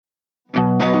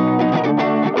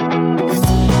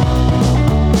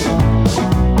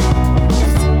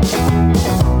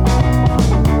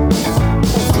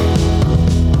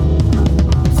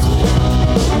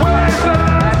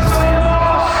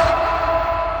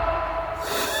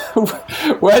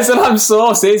Where's the lamb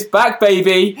sauce? It's back,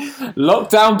 baby.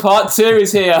 Lockdown Part 2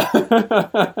 is here.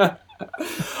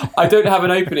 I don't have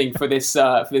an opening for this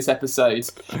episode.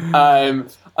 I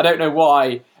don't know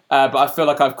why, but I feel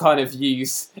like I've kind of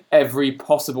used every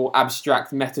possible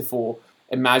abstract metaphor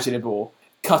imaginable,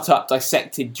 cut up,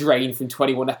 dissected, drained from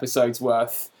 21 episodes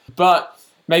worth. But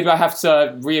maybe I have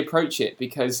to reapproach it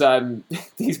because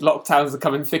these lockdowns are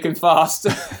coming thick and fast.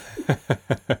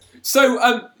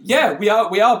 So we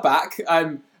are back.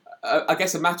 I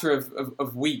guess a matter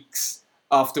of weeks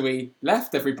after we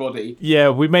left everybody. Yeah,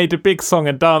 we made a big song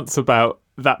and dance about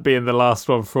that being the last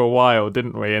one for a while,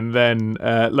 didn't we? And then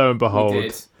lo and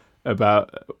behold,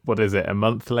 about a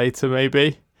month later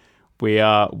maybe, we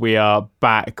are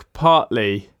back,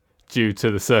 partly due to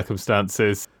the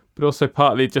circumstances, but also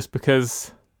partly just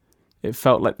because it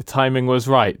felt like the timing was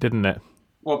right, didn't it?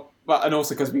 Well, and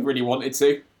also because we really wanted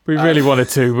to. We really wanted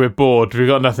to. We're bored. We've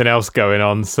got nothing else going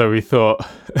on, so we thought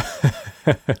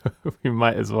we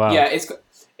might as well. Yeah,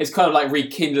 it's kind of like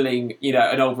rekindling,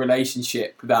 an old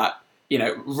relationship that,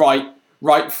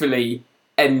 rightfully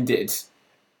ended,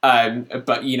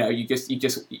 but you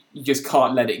just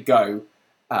can't let it go,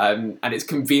 and it's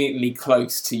conveniently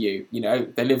close to you.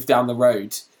 They live down the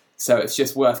road, so it's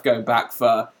just worth going back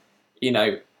for,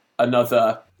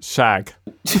 another shag.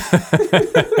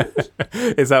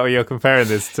 Is that what you're comparing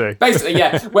this to? Basically,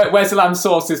 yeah. Where's the lamb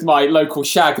sauce is my local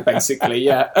shag, basically,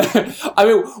 yeah. I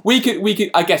mean, we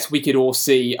could all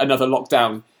see another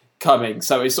lockdown coming,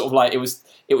 so it's sort of like it was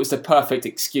the perfect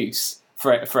excuse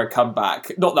for a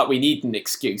comeback. Not that we need an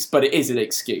excuse, but it is an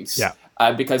excuse. Yeah.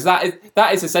 Because that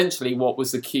is essentially what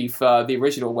was the cue for the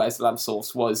original Where's the Lamb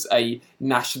Sauce, was a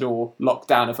national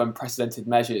lockdown of unprecedented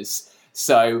measures.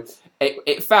 So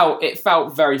it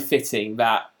felt very fitting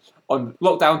that on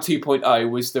lockdown 2.0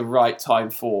 was the right time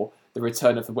for the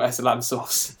return of the Where's the Lamb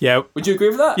Sauce. Yeah. Would you agree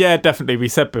with that? Yeah, definitely. We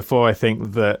said before, I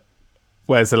think, that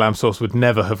Where's the Lamb Sauce would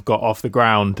never have got off the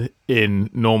ground in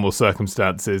normal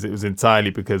circumstances. It was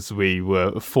entirely because we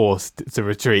were forced to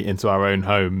retreat into our own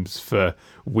homes for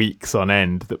weeks on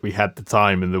end that we had the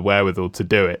time and the wherewithal to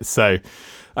do it. So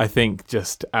I think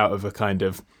just out of a kind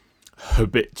of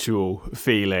habitual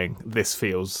feeling, this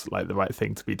feels like the right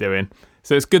thing to be doing.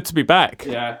 So it's good to be back.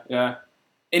 Yeah.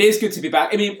 It is good to be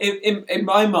back. I mean, in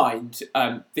my mind,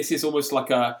 this is almost like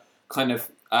a kind of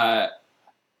a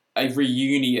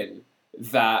reunion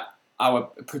that our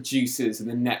producers and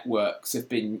the networks have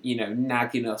been,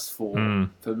 nagging us for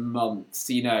months,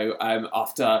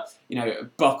 after,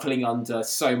 buckling under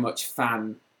so much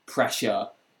fan pressure,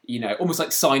 almost like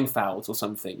Seinfeld or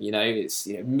something, it's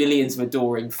millions of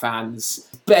adoring fans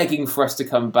begging for us to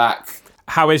come back.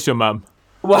 How is your mum?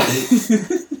 Well,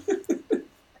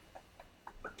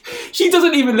 she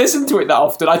doesn't even listen to it that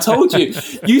often. I told you,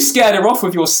 you scared her off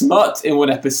with your smut in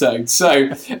one episode, so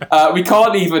I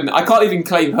can't even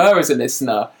claim her as a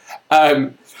listener.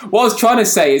 What I was trying to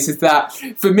say is that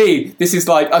for me, this is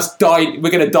like us dying. We're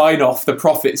going to dine off the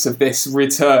profits of this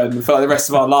return for the rest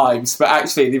of our lives. But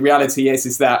actually, the reality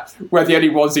is that we're the only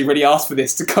ones who really asked for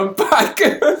this to come back.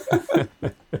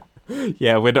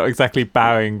 Yeah, we're not exactly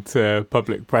bowing to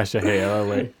public pressure here, are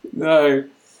we? No.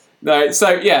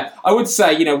 So yeah, I would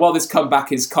say, while this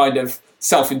comeback is kind of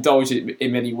self-indulgent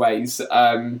in many ways,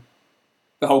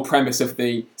 the whole premise of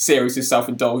the series is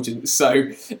self-indulgent. So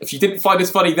if you didn't find us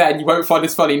funny then, you won't find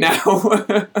us funny now.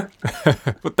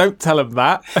 Well, don't tell them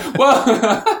that.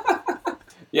 Well,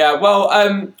 yeah.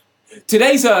 Well,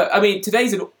 today's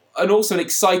also an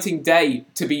exciting day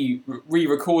to be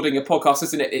re-recording a podcast,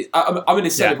 isn't it? I'm in a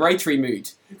celebratory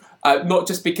mood, not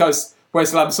just because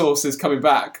Where's the Lamb Sauce is coming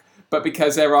back, but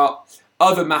because there are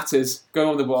other matters going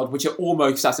on in the world which are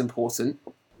almost as important.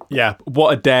 Yeah,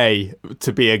 what a day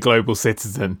to be a global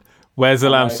citizen. Where's the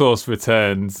Lamb Sauce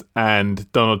returns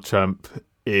and Donald Trump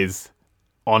is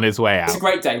on his way out. It's a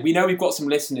great day. We know we've got some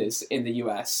listeners in the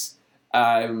US,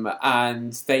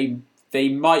 and they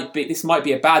might be. This might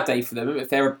be a bad day for them.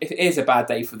 If it is a bad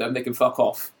day for them, they can fuck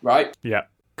off, right? Yeah,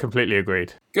 completely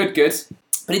agreed. Good.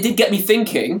 But it did get me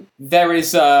thinking. There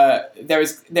is a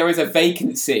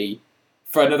vacancy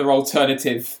for another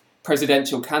alternative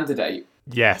presidential candidate.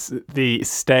 Yes, the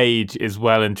stage is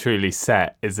well and truly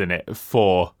set, isn't it,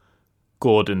 for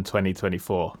Gordon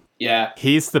 2024. Yeah.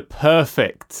 He's the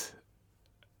perfect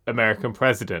American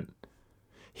president.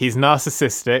 He's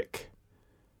narcissistic.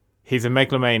 He's a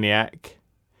megalomaniac.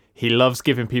 He loves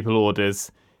giving people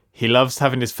orders. He loves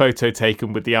having his photo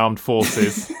taken with the armed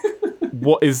forces.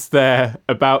 What is there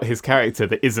about his character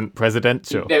that isn't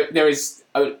presidential? There is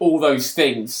all those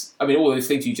things. I mean, all those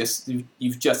things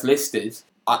you've just listed.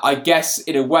 I guess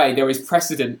in a way there is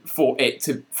precedent for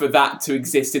that to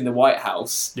exist in the White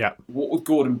House. Yeah. What would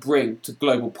Gordon bring to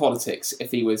global politics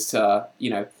if he was to,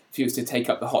 take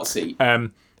up the hot seat?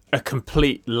 A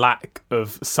complete lack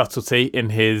of subtlety in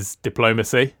his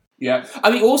diplomacy. Yeah, I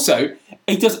mean, also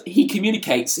he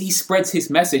communicates, he spreads his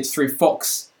message through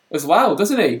Fox as well,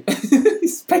 doesn't he?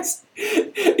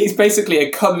 He's basically a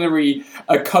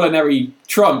culinary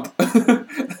Trump.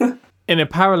 In a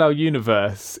parallel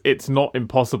universe, it's not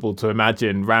impossible to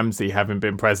imagine Ramsay having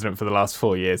been president for the last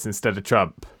 4 years instead of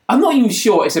Trump. I'm not even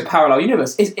sure it's a parallel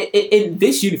universe. In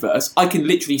this universe, I can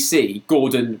literally see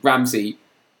Gordon Ramsay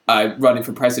running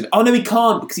for president. Oh, no, he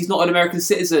can't because he's not an American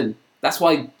citizen. That's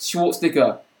why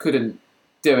Schwarzenegger couldn't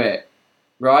do it,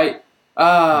 right?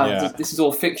 This is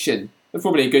all fiction. That's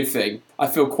probably a good thing. I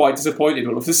feel quite disappointed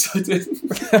all of a sudden.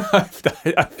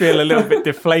 I feel a little bit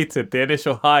deflated. The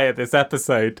initial high of this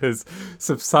episode has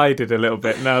subsided a little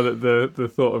bit now that the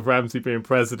thought of Ramsay being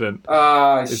president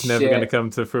is never going to come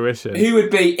to fruition. Who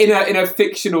would be in a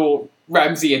fictional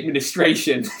Ramsay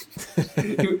administration?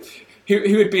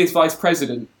 who would be his vice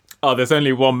president? Oh, there's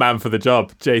only one man for the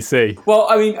job, JC. Well,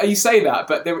 I mean, you say that,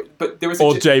 but there is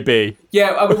or JB.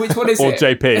 Yeah, I mean, which one is or it?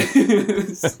 Or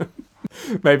JP.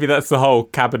 Maybe that's the whole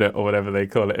cabinet or whatever they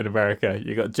call it in America.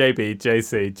 You got JB,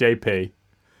 JC, JP,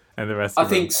 and the rest. I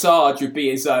think Sarge would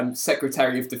be his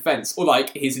Secretary of Defense, or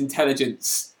like his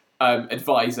intelligence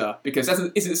advisor, because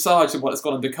isn't Sarge the one that's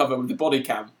gone undercover with the body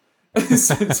cam?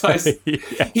 Sometimes he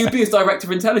would be his Director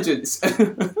of Intelligence.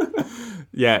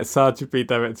 Yeah, Sarge would be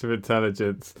Director of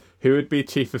Intelligence. Who would be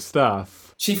Chief of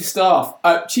Staff? Chief of Staff.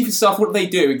 What do they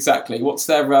do exactly? What's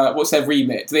their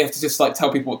remit? Do they have to just like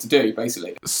tell people what to do,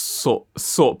 basically?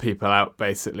 Sort people out,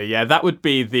 basically. Yeah, that would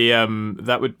be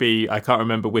I can't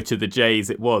remember which of the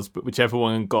J's it was, but whichever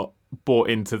one got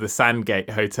brought into the Sandgate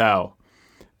Hotel,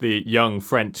 the young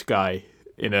French guy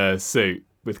in a suit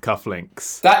with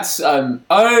cufflinks. That's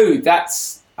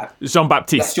Jean-Baptiste.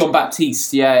 That's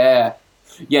Jean-Baptiste. Yeah.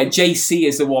 Yeah, JC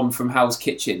is the one from Hell's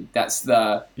Kitchen. That's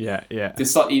the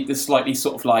the slightly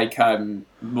sort of like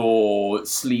more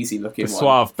sleazy looking the one.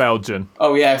 Suave Belgian.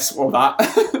 Oh yes, or that.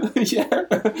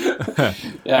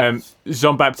 Yeah.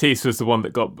 Jean-Baptiste was the one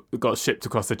that got shipped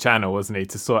across the channel, wasn't he,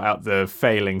 to sort out the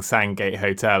failing Sandgate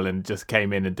Hotel and just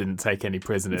came in and didn't take any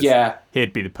prisoners. Yeah,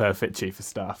 he'd be the perfect chief of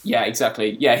staff. Yeah,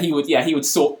 exactly. Yeah, he would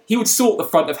sort the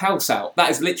front of house out.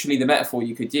 That is literally the metaphor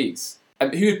you could use.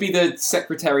 Who would be the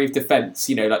Secretary of Defense?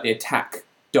 Like the attack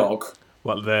dog.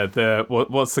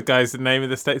 What's the guy's name in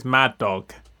the States? Mad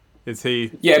Dog. Is he?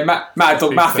 Yeah, Mad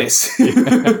Dog Mathis. Who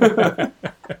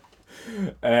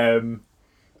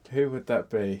would that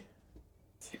be?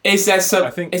 Is there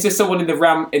someone in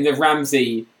the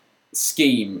Ramsay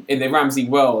scheme, in the Ramsay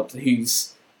world,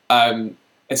 who's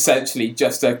essentially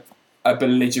just a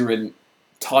belligerent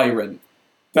tyrant?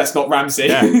 That's not Ramsay.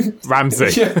 Yeah,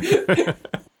 Ramsay.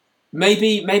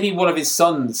 Maybe one of his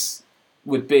sons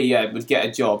would get a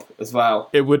job as well.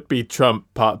 It would be Trump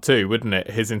Part 2, wouldn't it?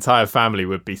 His entire family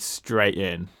would be straight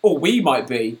in. Or we might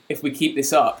be if we keep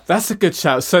this up. That's a good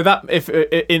shout. So that if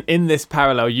in this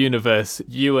parallel universe,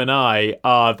 you and I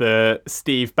are the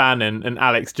Steve Bannon and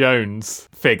Alex Jones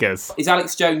figures. Is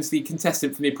Alex Jones the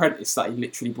contestant from The Apprentice that he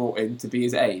literally brought in to be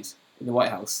his aide in the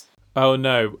White House? Oh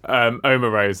no,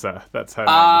 Omarosa. That's her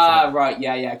name. Right,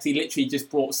 yeah, because he literally just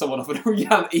brought someone off a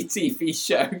reality TV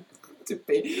show to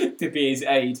be his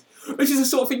aide, which is the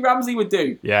sort of thing Ramsay would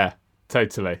do. Yeah,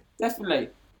 totally. Definitely.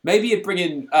 Maybe he'd bring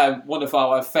in one of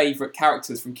our favourite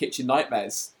characters from Kitchen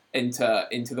Nightmares into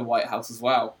the White House as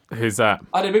well. Who's that?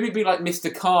 I don't know, maybe it'd be like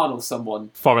Mr. Khan or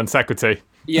someone. Foreign Secretary.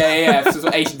 Yeah, sort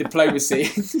of Asian diplomacy.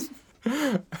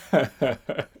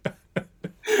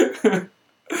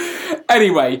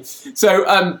 Anyway,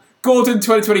 so Gordon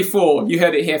 2024, you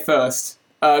heard it here first.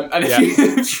 And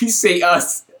if you see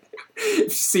us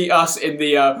in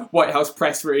the White House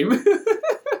press room,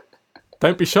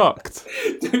 don't be shocked.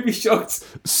 Don't be shocked.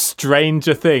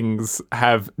 Stranger things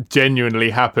have genuinely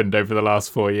happened over the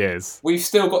last 4 years. We've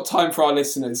still got time for our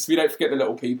listeners. We don't forget the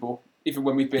little people, even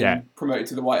when we've been promoted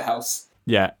to the White House.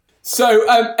 Yeah. So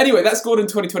anyway, that's Gordon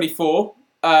 2024.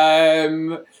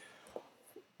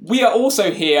 We are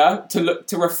also here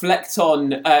to reflect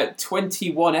on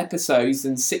 21 episodes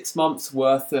and 6 months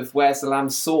worth of Where's the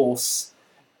Lamb Sauce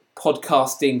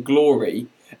podcasting glory.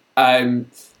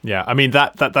 Yeah, I mean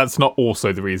that's not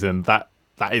also the reason. That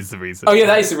is the reason. Oh yeah,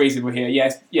 that is the reason we're here.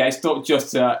 Yes, yeah. It's not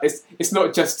just it's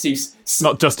not just to. It's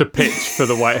not just a pitch for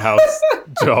the White House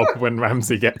job when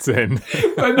Ramsay gets in.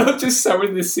 We're not just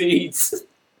sowing the seeds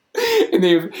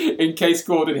in case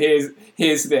Gordon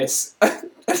hears this.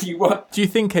 Do you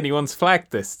think anyone's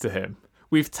flagged this to him?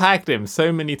 We've tagged him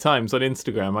so many times on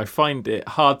Instagram. I find it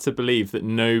hard to believe that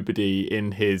nobody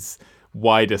in his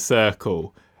wider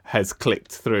circle has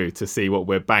clicked through to see what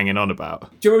we're banging on about.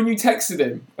 Do you remember when you texted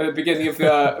him at the beginning of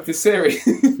the series?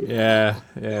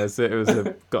 So it was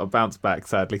got a bounce back,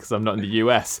 sadly, because I'm not in the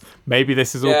US. Maybe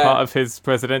this is all part of his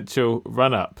presidential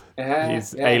run-up.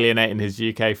 He's alienating his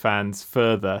UK fans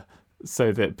further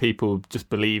so that people just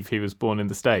believe he was born in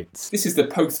the States. This is the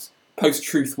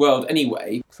post-truth world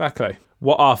anyway. Exactly.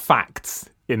 What are facts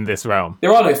in this realm?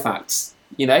 There are no facts.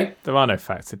 You know? There are no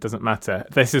facts. It doesn't matter.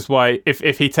 This is why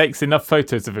if he takes enough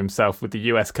photos of himself with the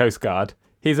US Coast Guard,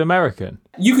 he's American.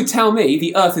 You could tell me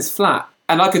the Earth is flat,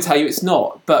 and I could tell you it's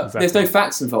not, but There's no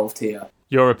facts involved here.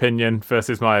 Your opinion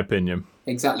versus my opinion.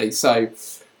 Exactly. So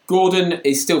Gordon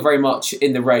is still very much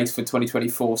in the race for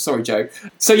 2024. Sorry, Joe.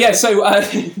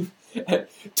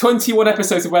 21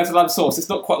 episodes of Where's the Lamb Sauce. It's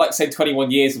not quite like saying 21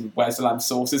 years of Where's the Lamb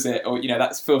Sauce, is it? Or,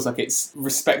 that feels like it's a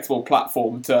respectable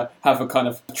platform to have a kind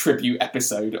of tribute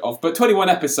episode of. But 21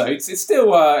 episodes, it's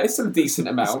still a decent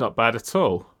amount. It's not bad at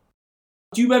all.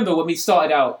 Do you remember when we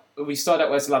started out Where's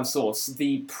the Lamb Sauce?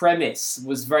 The premise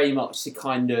was very much to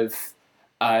kind of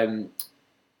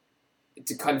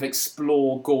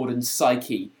explore Gordon's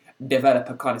psyche, develop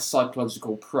a kind of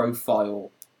psychological profile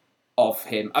of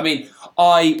him. I mean,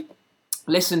 I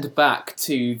listened back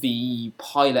to the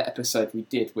pilot episode we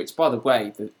did, which, by the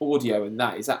way, the audio in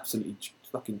that is absolutely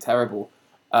fucking terrible.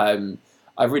 I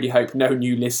really hope no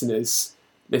new listeners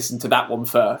listen to that one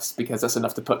first, because that's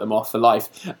enough to put them off for life.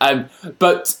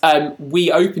 But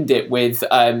we opened it with...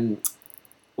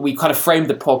 we kind of framed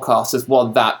the podcast as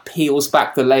one that peels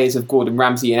back the layers of Gordon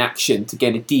Ramsay in action to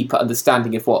get a deeper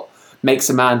understanding of what makes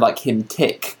a man like him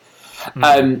tick.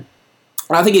 And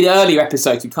I think in earlier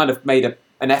episodes, we kind of made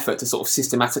an effort to sort of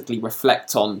systematically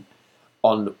reflect on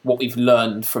what we've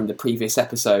learned from the previous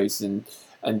episodes and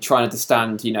try and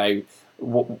understand,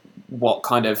 what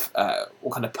kind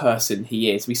of person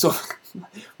he is. We sort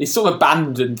of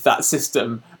abandoned that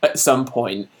system at some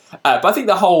point, but I think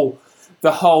the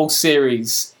whole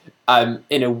series,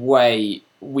 in a way,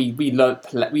 we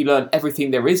learned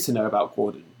everything there is to know about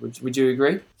Gordon. Would you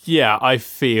agree? Yeah, I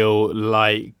feel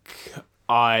like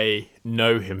I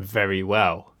know him very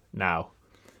well now.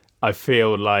 I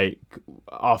feel like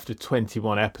after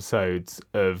 21 episodes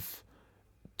of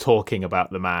talking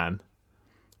about the man,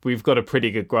 we've got a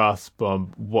pretty good grasp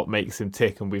on what makes him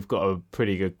tick, and we've got a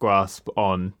pretty good grasp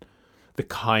on the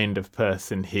kind of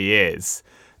person he is.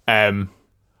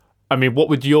 I mean, what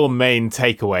would your main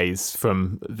takeaways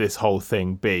from this whole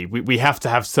thing be? We have to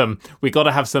have we got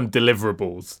to have some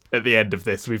deliverables at the end of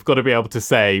this. We've got to be able to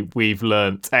say we've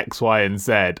learnt X, Y, and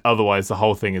Z. Otherwise, the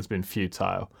whole thing has been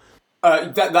futile.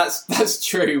 That's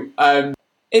true.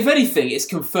 If anything, it's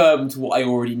confirmed what I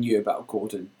already knew about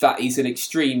Gordon, that he's an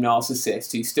extreme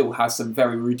narcissist who still has some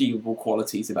very redeemable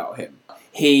qualities about him.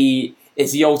 He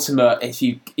is the ultimate, if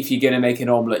you're going to make an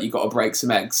omelette, you've got to break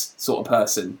some eggs sort of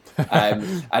person.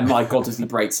 And my God, does he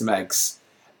break some eggs.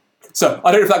 So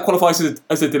I don't know if that qualifies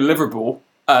as a deliverable,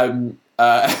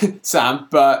 Sam,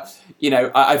 but,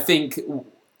 I think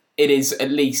it is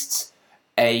at least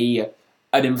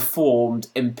an informed,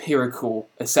 empirical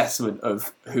assessment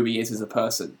of who he is as a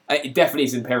person. It definitely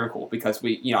is empirical, because I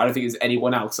don't think there's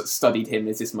anyone else that studied him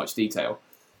in this much detail.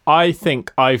 I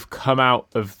think I've come out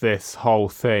of this whole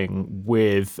thing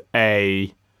with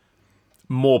a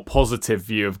more positive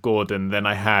view of Gordon than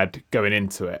I had going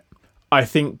into it. I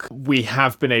think we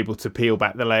have been able to peel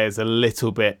back the layers a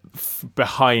little bit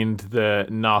behind the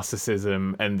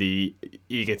narcissism and the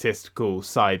egotistical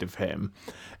side of him,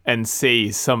 and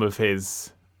see some of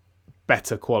his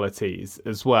better qualities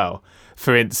as well.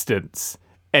 For instance,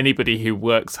 anybody who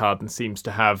works hard and seems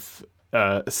to have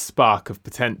a spark of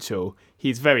potential,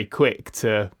 he's very quick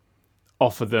to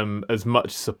offer them as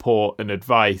much support and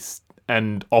advice,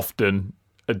 and often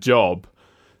a job,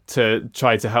 to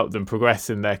try to help them progress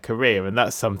in their career. And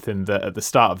that's something that at the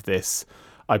start of this,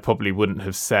 I probably wouldn't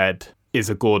have said is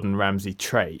a Gordon Ramsay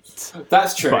trait.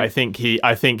 That's true. But I think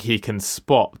he can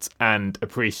spot and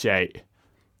appreciate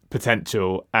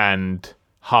potential and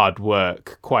hard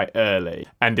work quite early,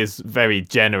 and is very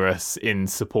generous in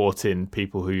supporting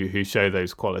people who show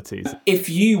those qualities. If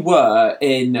you were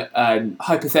in,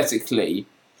 hypothetically,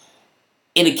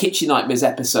 in a Kitchen Nightmares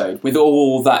episode, with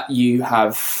all that you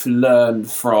have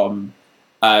learned from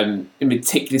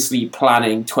meticulously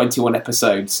planning 21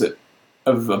 episodes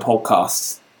of a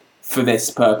podcast for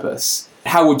this purpose,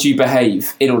 how would you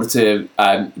behave in order to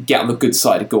get on the good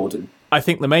side of Gordon? I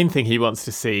think the main thing he wants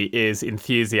to see is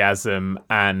enthusiasm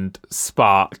and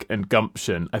spark and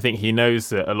gumption. I think he knows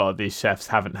that a lot of these chefs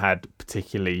haven't had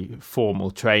particularly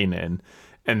formal training,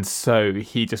 And so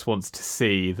he just wants to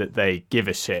see that they give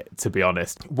a shit, to be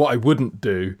honest. What I wouldn't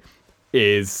do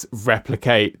is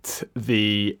replicate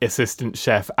the assistant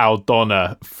chef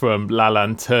Aldona from La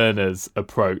Lanterna's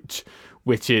approach,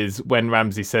 which is when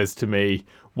Ramsay says to me,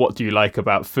 "What do you like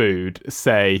about food?"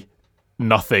 say,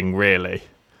 "Nothing really."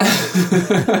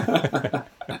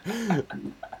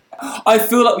 I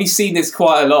feel like we've seen this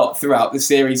quite a lot throughout the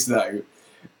series, though.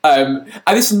 And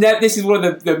this is one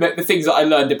of the things that I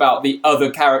learned about the other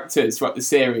characters throughout the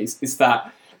series, is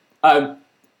that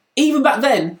even back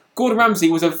then, Gordon Ramsay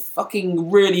was a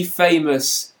fucking really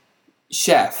famous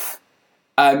chef.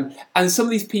 And some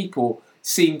of these people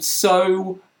seemed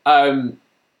so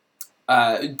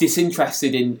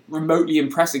disinterested in remotely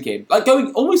impressing him. Like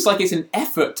going almost like it's an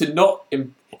effort to not...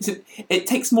 it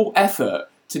takes more effort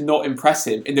to not impress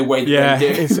him in the way that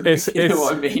they do. You know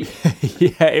what I mean?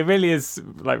 Yeah, it really is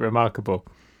like remarkable.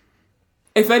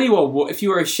 If you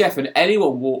were a chef and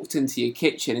anyone walked into your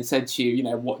kitchen and said to you, you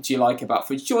know, what do you like about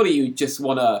food? Surely you just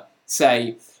want to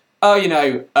say, oh, you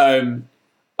know,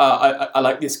 I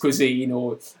like this cuisine,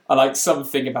 or I like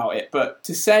something about it. But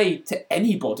to say to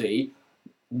anybody,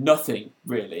 nothing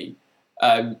really,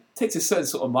 takes a certain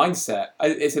sort of mindset.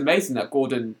 It's amazing that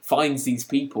Gordon finds these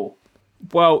people.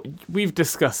 Well, we've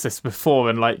discussed this before,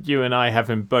 and like you and I,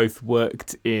 having both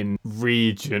worked in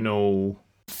regional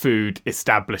food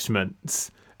establishments,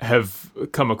 have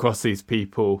come across these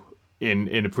people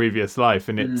in a previous life,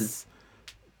 and it's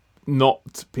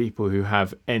not people who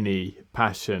have any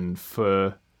passion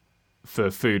for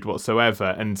food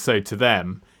whatsoever, and so to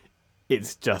them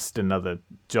it's just another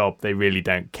job. They really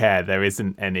don't care. There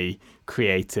isn't any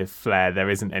creative flair. There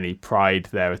isn't any pride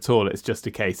there at all. It's just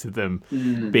a case of them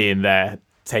being there,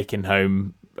 taking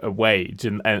home a wage,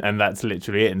 and that's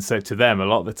literally it. And so to them, a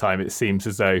lot of the time, it seems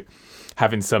as though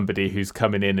having somebody who's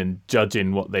coming in and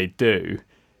judging what they do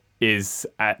is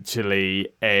actually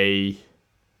an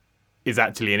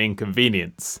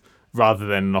inconvenience rather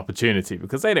than an opportunity,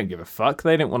 because they don't give a fuck.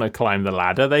 They don't want to climb the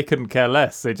ladder. They couldn't care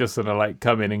less. They just sort of like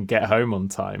come in and get home on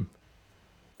time.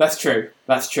 That's true.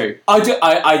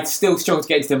 I still struggle to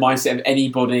get into the mindset of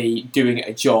anybody doing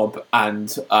a job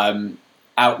and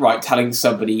outright telling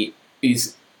somebody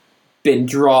who's been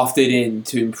drafted in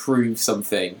to improve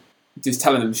something, just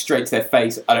telling them straight to their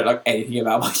face, I don't like anything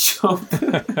about my job.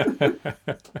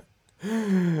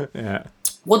 Yeah.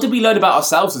 What did we learn about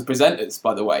ourselves as presenters,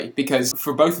 by the way? Because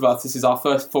for both of us, this is our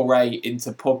first foray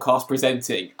into podcast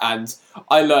presenting, and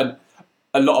I learned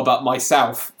a lot about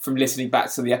myself from listening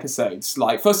back to the episodes.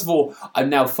 Like, first of all,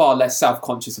 I'm now far less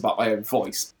self-conscious about my own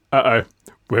voice. Uh-oh.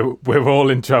 We're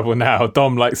all in trouble now.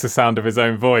 Dom likes the sound of his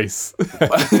own voice.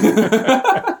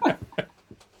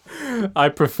 I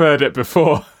preferred it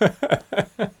before.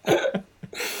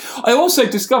 I also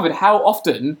discovered how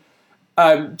often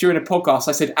during a podcast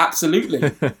I said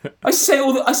absolutely. I said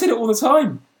it all the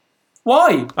time.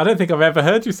 Why? I don't think I've ever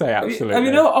heard you say absolutely. I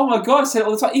mean, oh my God, I said it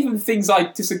all the time. Even things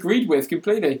I disagreed with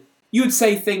completely. You would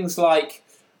say things like,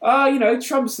 you know,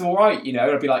 Trump's all right, you know.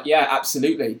 And I'd be like, yeah,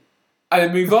 absolutely. And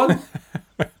then move on.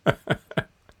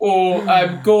 Or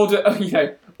Gordon, you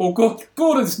know, or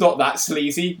Gordon's not that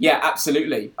sleazy. Yeah,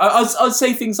 absolutely. I'd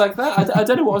say things like that. I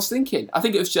don't know what I was thinking. I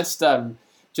think it was just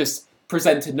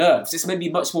presenter nerves. It's made me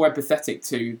much more empathetic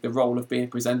to the role of being a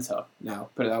presenter now,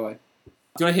 put it that way.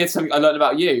 Do you want to hear something I learned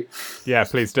about you? Yeah,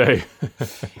 please do.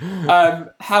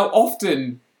 How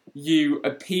often you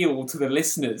appeal to the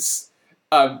listeners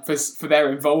for their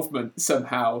involvement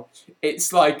somehow.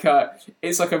 It's like a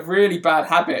really bad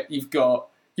habit you've got.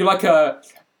 You're like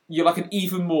an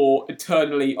even more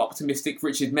eternally optimistic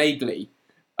Richard Madeley.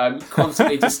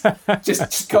 Constantly just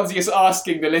constantly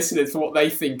asking the listeners for what they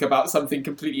think about something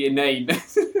completely inane.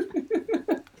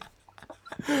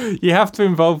 You have to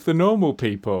involve the normal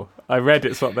people. I read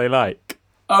it's what they like.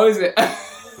 Oh, is it?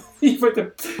 You put the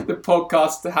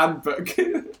podcast handbook.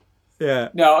 Yeah.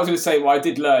 No, I was going to say what I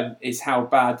did learn is how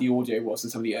bad the audio was in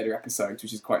some of the earlier episodes,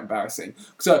 which is quite embarrassing.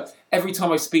 So every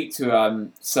time I speak to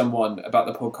someone about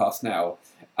the podcast now,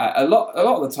 a lot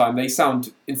of the time they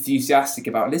sound enthusiastic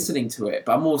about listening to it,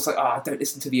 but I'm always like, I don't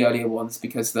listen to the earlier ones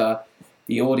because the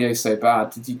audio is so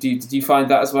bad. Did you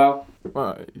find that as well?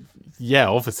 Well, yeah,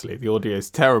 obviously the audio is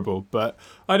terrible, but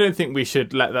I don't think we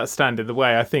should let that stand in the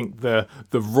way. I think the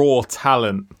raw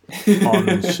talent on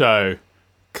the show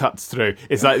cuts through.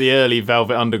 It's like the early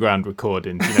Velvet Underground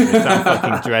recordings. You know, they sound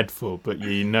fucking dreadful, but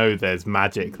you know there's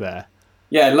magic there.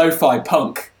 Yeah, lo-fi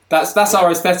punk. That's our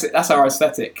aesthetic. That's our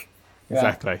aesthetic. Yeah.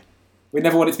 Exactly. We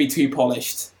never want it to be too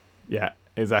polished. Yeah,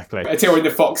 exactly. Until we're in the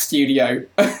Fox studio.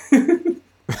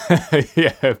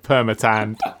 Yeah,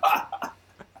 permatanned.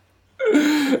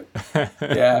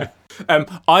 Yeah.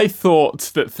 I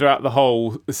thought that throughout the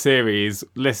whole series,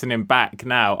 listening back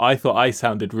now, I thought I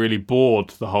sounded really bored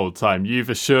the whole time. You've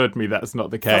assured me that's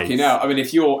not the case. Fucking hell. I mean,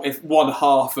 if one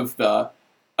half of the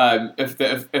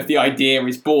idea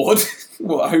is bored,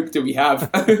 what hope do we have?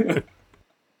 I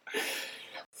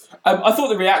thought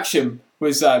the reaction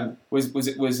was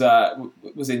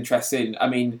interesting. I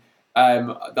mean,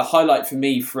 the highlight for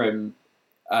me from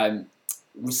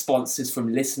responses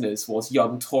from listeners was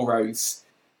Young Toro's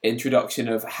introduction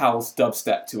of Hal's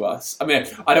dubstep to us. I mean,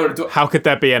 I don't want to. How could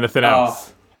there be anything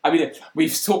else? I mean, we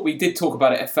did talk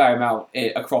about it a fair amount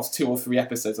across 2 or 3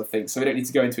 episodes, I think. So we don't need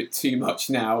to go into it too much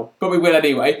now, but we will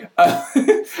anyway.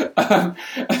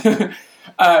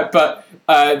 But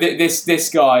this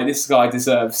guy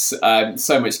deserves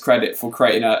so much credit for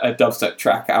creating a dubstep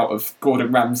track out of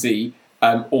Gordon Ramsay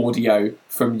audio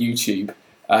from YouTube.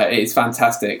 It is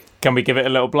fantastic. Can we give it a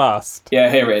little blast? Yeah,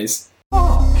 here it is.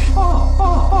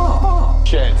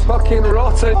 Shit. Fucking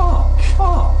rotten.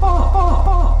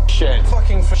 Shit.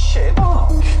 Fucking for shit.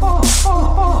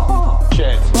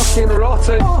 Shit. Fucking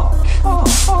rotten.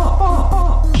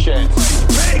 Shit.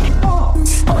 Big.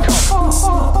 Fuck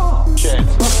off. Shit.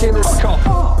 Fucking rock off.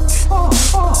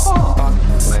 Fuck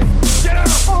me. Get out.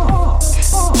 Fuck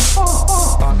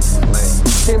me.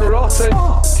 Fucking rotten.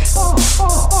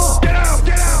 Get out.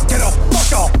 Get out. Get off.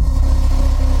 Fuck off.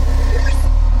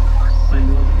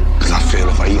 Because I feel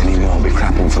if I eat any more, I'll be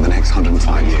crapping for the next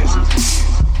 105 years.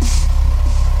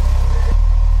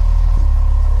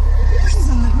 This is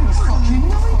a living fucking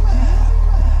nightmare.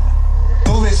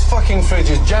 All this fucking fridge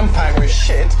is jam-packed with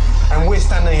shit, and we're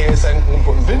standing here saying, "We'll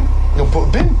put them in. You'll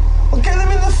put them in. Well, get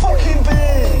them in the fucking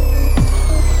bin."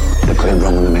 They put it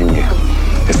wrong on the menu.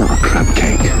 It's not a crab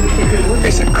cake.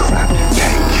 It's a crab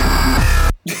cake.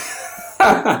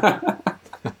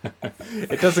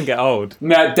 It doesn't get old.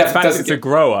 No, definitely. It's a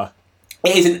grower.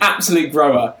 It is an absolute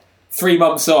grower. 3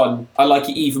 months on, I like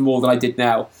it even more than I did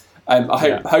now.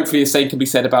 Hopefully the same can be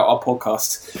said about our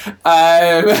podcast.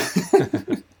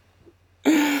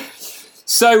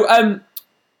 So, I mean,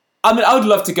 I would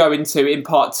love to go into, in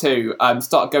part 2,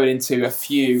 start going into a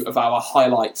few of our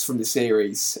highlights from the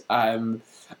series. I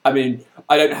mean,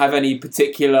 I don't have any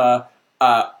particular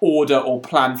order or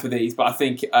plan for these, but I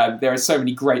think there are so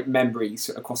many great memories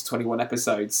across 21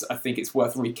 episodes. I think it's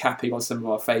worth recapping on some of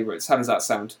our favourites. How does that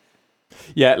sound?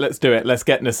 Yeah, let's do it. Let's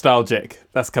get nostalgic.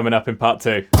 That's coming up in part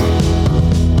 2.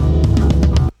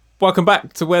 Welcome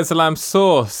back to Where's the Lamb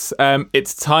Sauce.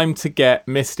 It's time to get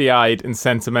misty-eyed and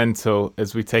sentimental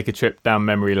as we take a trip down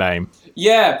memory lane.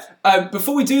 Yeah,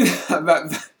 before we do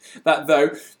that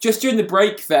though, just during the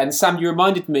break then, Sam, you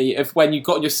reminded me of when you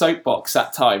got on your soapbox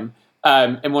that time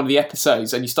in one of the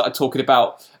episodes and you started talking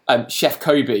about Chef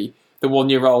Kobe, the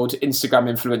 1-year-old Instagram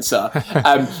influencer.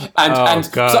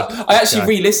 So I actually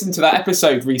re-listened to that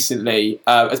episode recently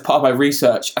as part of my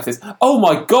research. I said, oh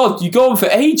my God, you go on for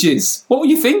ages. What were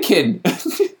you thinking?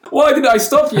 Why did I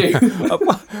stop you?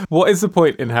 What is the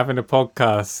point in having a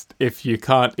podcast if you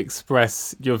can't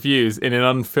express your views in an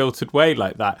unfiltered way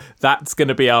like that? That's going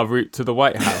to be our route to the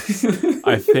White House.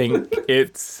 I think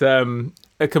it's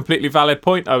a completely valid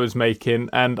point I was making,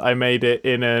 and I made it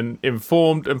in an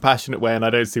informed and passionate way, and I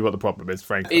don't see what the problem is,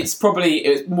 frankly. It's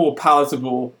more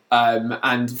palatable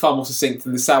and far more succinct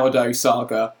than the sourdough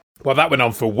saga. Well, that went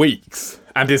on for weeks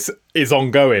and is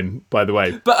ongoing, by the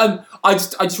way. But I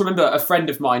just remember a friend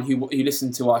of mine who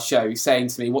listened to our show saying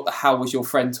to me, "What the hell was your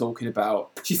friend talking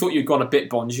about? She thought you'd gone a bit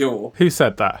bonjour." Who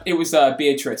said that? It was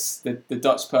Beatrice, the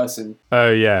Dutch person.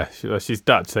 Oh yeah, she's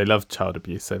Dutch. They love child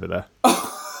abuse over there.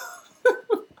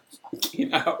 You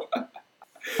know,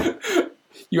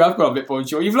 you have got a bit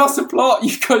bonjour. You've lost the plot.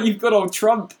 You've got old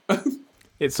Trump.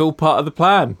 It's all part of the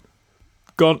plan.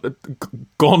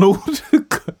 Gonald?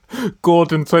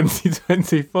 Gordon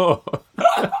 2024.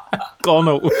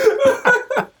 Gonald.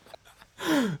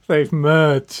 They've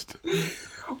merged.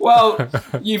 Well,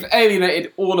 you've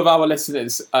alienated all of our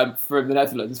listeners from the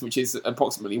Netherlands, which is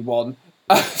approximately 1.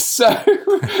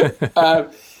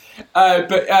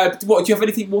 But what, do you have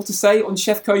anything more to say on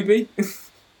Chef Kobe?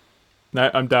 No,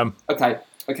 I'm done. Okay,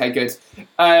 good.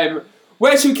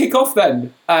 Where should we kick off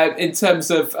then in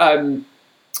terms of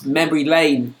memory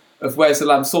lane of Where's the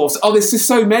Lamb Sauce? Oh, there's just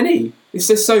so many. I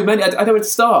don't know where to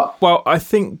start. Well, I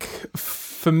think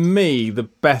for me, the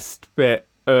best bit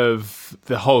of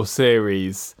the whole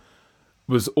series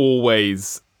was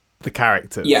always the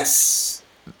characters. Yes.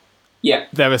 Yeah.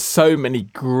 There are so many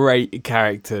great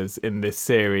characters in this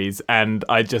series, and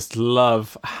I just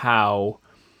love how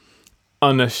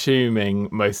unassuming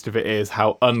most of it is,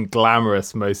 how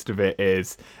unglamorous most of it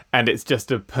is, and it's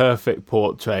just a perfect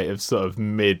portrait of sort of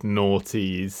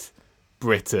mid-noughties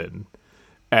Britain,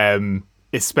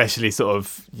 especially sort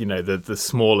of, the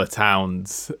smaller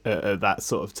towns at that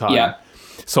sort of time. Yeah.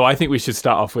 So I think we should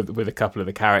start off with a couple of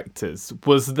the characters.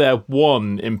 Was there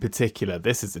one in particular,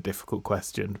 this is a difficult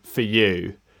question, for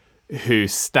you, who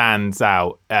stands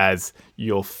out as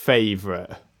your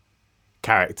favourite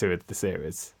character of the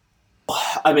series?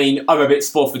 I mean, I'm a bit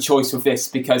spoiled for choice with this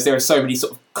because there are so many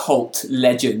sort of cult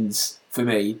legends for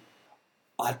me.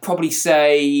 I'd probably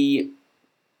say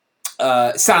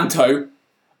Santo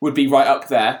would be right up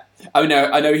there. I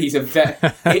know he's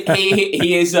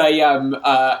he is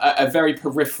a very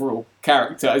peripheral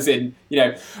character, as in,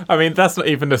 I mean, that's not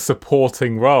even a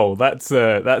supporting role. That's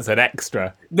an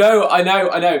extra. No, I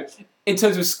know. In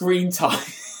terms of screen time,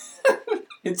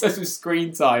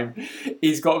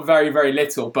 he's got very, very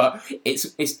little. But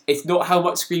it's not how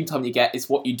much screen time you get; it's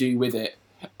what you do with it.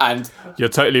 And you're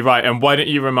totally right. And why don't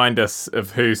you remind us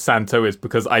of who Santo is?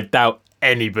 Because I doubt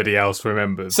anybody else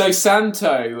remembers. So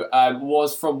Santo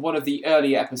was from one of the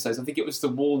earlier episodes. I think it was the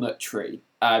Walnut Tree,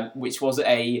 which was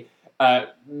a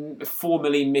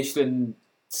formerly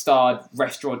Michelin-starred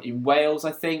restaurant in Wales,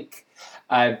 I think.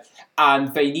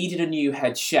 And they needed a new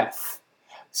head chef.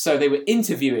 So they were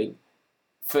interviewing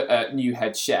for new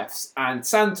head chefs. And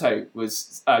Santo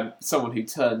was someone who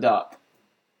turned up.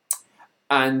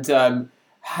 And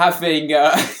having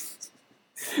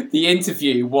the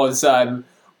interview was...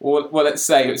 well, let's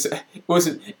say it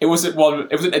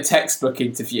wasn't a textbook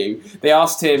interview. They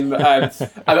asked him. I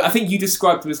think you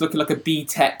described him as looking like a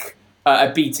B-Tech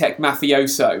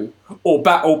mafioso, or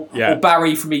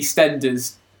Barry from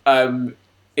EastEnders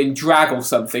in drag or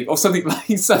something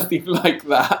like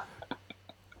that.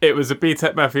 It was a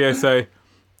B-Tech mafioso,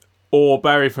 or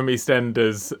Barry from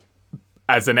EastEnders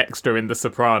as an extra in The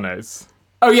Sopranos.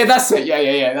 Oh yeah, that's it.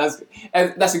 Yeah.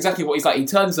 That's exactly what he's like. He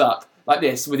turns up like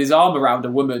this with his arm around a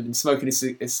woman and smoking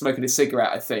a cigarette,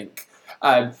 I think.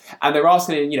 And they're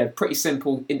asking him, pretty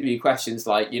simple interview questions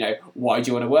like, why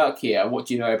do you want to work here? What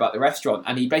do you know about the restaurant?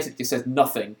 And he basically just says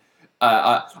nothing.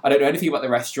 I don't know anything about the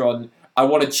restaurant. I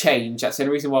want to change. That's the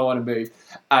only reason why I want to move.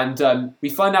 And we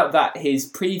find out that his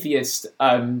previous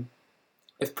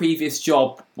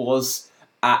job was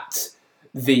at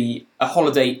a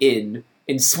Holiday Inn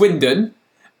in Swindon,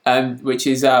 which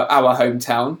is our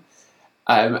hometown.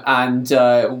 And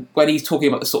when he's talking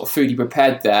about the sort of food he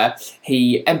prepared there,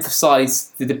 he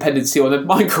emphasised the dependency on the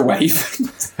microwave.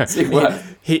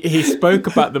 He spoke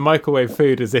about the microwave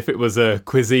food as if it was a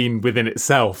cuisine within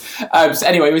itself. So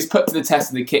anyway, he was put to the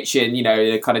test in the kitchen, in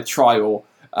a kind of trial,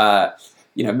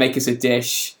 make us a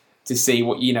dish to see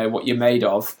what you're made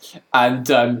of.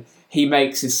 And he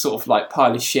makes his sort of like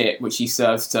pile of shit, which he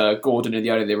serves to Gordon and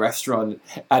the owner of the restaurant,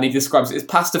 and he describes it as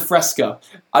pasta fresca.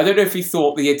 I don't know if he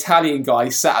thought the Italian guy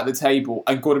sat at the table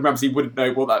and Gordon Ramsay wouldn't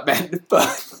know what that meant,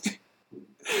 but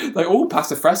like,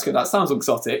 pasta fresca, that sounds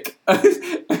exotic.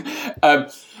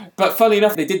 But funnily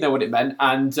enough, they did know what it meant,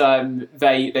 and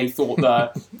they thought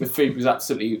the food was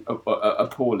absolutely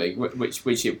appalling,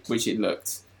 which it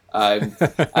looked. And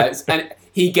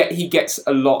he gets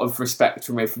a lot of respect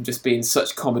from just being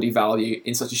such comedy value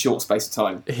in such a short space of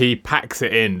time. He packs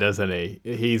it in, doesn't he?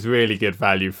 He's really good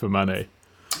value for money.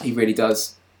 He really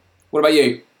does. What about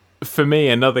you? For me,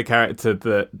 another character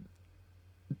that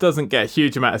doesn't get a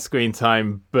huge amount of screen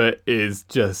time but is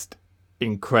just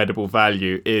incredible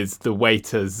value is the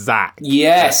waiter Zach.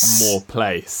 Yes. At Moore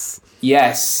Place.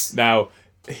 Yes. Now,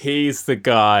 he's the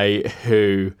guy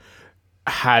who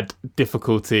had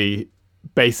difficulty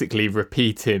basically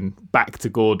repeating back to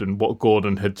Gordon what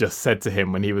Gordon had just said to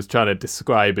him when he was trying to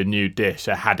describe a new dish,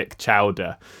 a haddock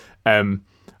chowder.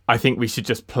 I think we should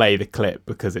just play the clip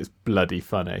because it's bloody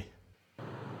funny.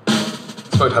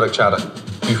 Smoked haddock chowder,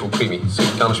 beautiful creamy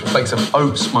soup garnished with flakes of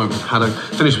oat smoked haddock,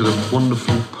 finished with a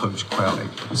wonderful poached quail egg.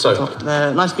 So,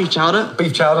 nice beef chowder.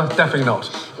 Beef chowder, definitely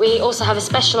not. We also have a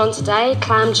special on today,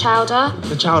 clam chowder.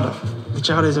 The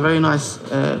chowder is a very nice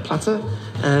platter.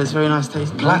 It's very nice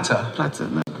taste. Platter? Platter.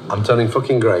 No. I'm turning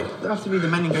fucking grey. You have to read the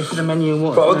menu, go through the menu and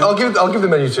what. But I'll give the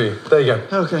menu to you. There you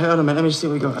go. Okay, hold on a minute. Let me just see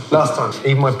what we got. Last time,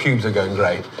 even my pubes are going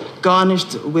grey.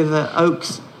 Garnished with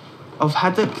oaks of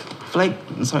haddock flake.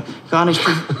 Sorry, garnished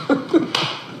with.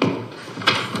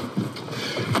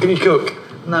 Can you cook?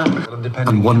 No.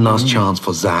 And one last chance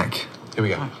for Zach. Here we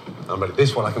go. I'm ready.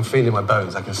 This one I can feel in my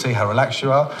bones. I can see how relaxed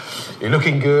you are. You're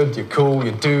looking good. You're cool.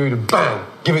 You're dude. And bam!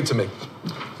 Give it to me.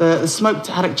 The smoked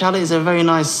haddock chowder is a very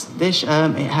nice dish. It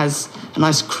has a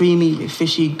nice creamy,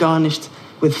 fishy, garnished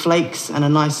with flakes and a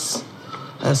nice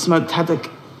smoked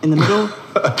haddock in the middle.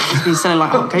 He's been selling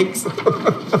like hotcakes.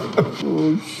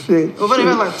 Oh, shit. We've only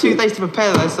had like 2 days to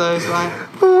prepare though, so it's like...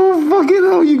 Oh, fucking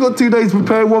hell, you got 2 days to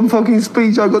prepare one fucking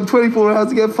speech. I got 24 hours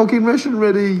to get fucking ration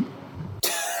ready.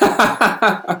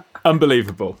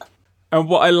 Unbelievable. And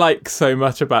what I like so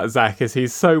much about Zach is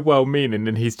he's so well-meaning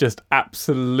and he's just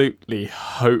absolutely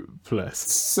hopeless.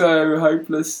 So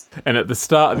hopeless. And at the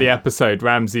start of the episode,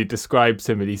 Ramsay describes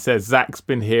him and he says, Zach's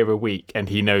been here a week and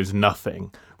he knows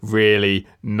nothing. Really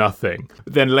nothing.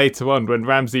 Then later on, when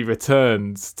Ramsay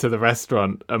returns to the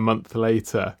restaurant a month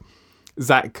later,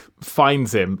 Zach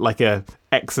finds him like a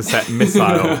Exocet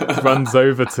missile, runs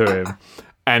over to him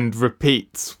and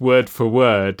repeats word for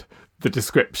word the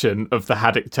description of the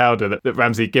haddock chowder that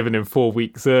Ramsay had given him 4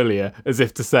 weeks earlier, as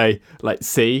if to say, like,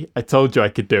 see, I told you I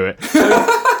could do it.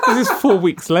 This is 4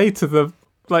 weeks later, the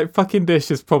fucking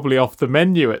dish is probably off the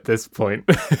menu at this point.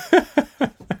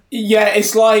 Yeah,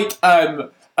 it's like a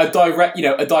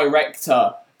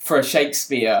director for a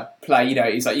Shakespeare play.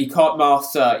 He's like, you can't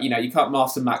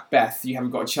master Macbeth. You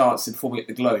haven't got a chance to perform it at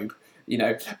the Globe.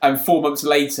 And 4 months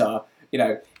later,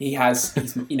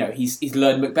 he's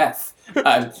learned Macbeth.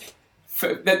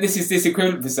 This is this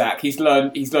equivalent for Zach. He's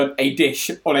learned a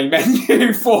dish on a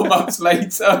menu 4 months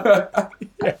later.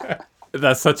 Yeah.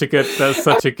 That's such a good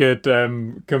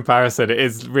comparison. It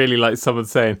is really like someone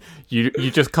saying you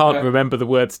just can't remember the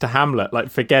words to Hamlet. Like,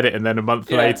 forget it. And then a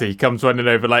month later, he comes running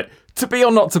over like, to be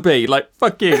or not to be. Like,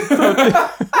 fuck you.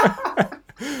 I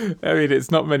mean,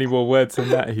 it's not many more words than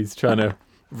that. He's trying to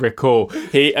recall.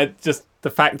 He just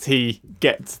the fact he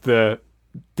gets the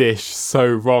dish so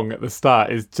wrong at the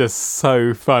start is just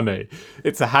so funny.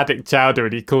 It's a haddock chowder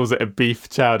and he calls it a beef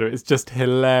chowder. It's just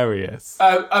hilarious.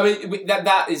 I mean,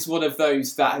 that is one of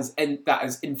those that has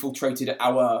infiltrated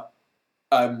our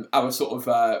sort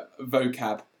of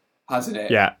vocab, hasn't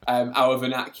it? Yeah. Our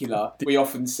vernacular. We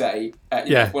often say,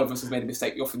 if one of us has made a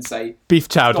mistake, we often say beef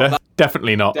chowder.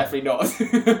 Definitely not. Definitely not.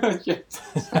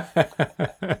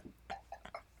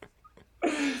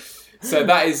 So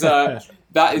that is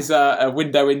a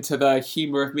window into the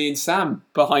humour of me and Sam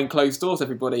behind closed doors,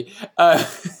 everybody. I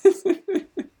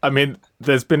mean,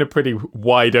 there's been a pretty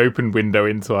wide open window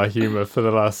into our humour for the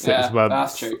last 6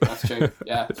 months. That's true.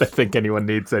 Yeah. I don't think anyone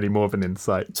needs any more of an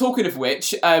insight. Talking of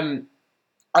which, I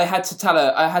had to tell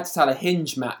a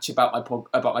Hinge match about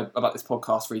this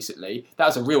podcast recently. That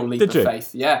was a real leap of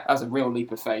faith. Yeah, that was a real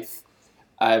leap of faith.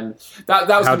 That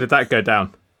was How did that go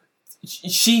down?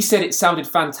 She said it sounded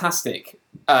fantastic.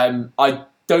 I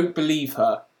don't believe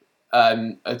her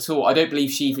at all. I don't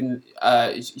believe she even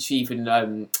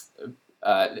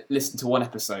listened to one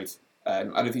episode. I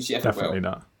don't think she ever Definitely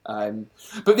will. Not.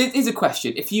 But here's a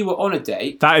question: if you were on a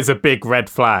date, that is a big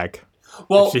red flag.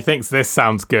 Well, if she thinks this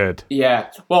sounds good. Yeah.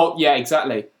 Well, yeah,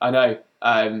 exactly. I know.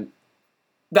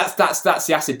 That's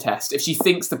the acid test. If she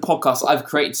thinks the podcast I've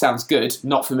created sounds good,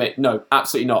 not for me. No,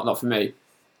 absolutely not for me.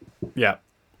 Yeah.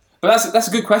 But that's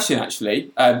a good question,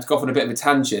 actually. To go off on a bit of a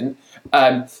tangent,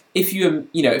 if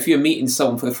you're meeting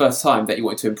someone for the first time that you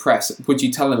want to impress, would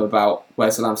you tell them about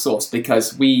Where's the Lamb Sauce?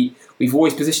 Because we've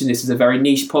always positioned this as a very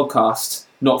niche podcast,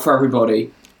 not for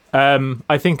everybody.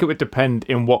 I think it would depend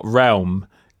in what realm.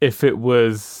 If it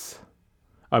was,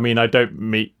 I mean, I don't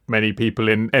meet many people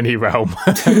in any realm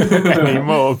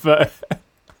anymore, but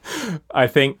I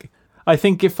think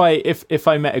if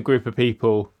I met a group of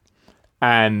people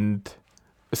and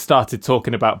started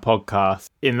talking about podcasts,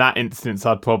 in that instance,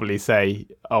 I'd probably say,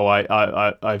 "Oh,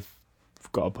 I've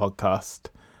got a podcast."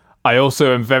 I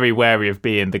also am very wary of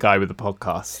being the guy with the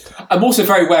podcast. I'm also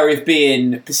very wary of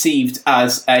being perceived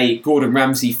as a Gordon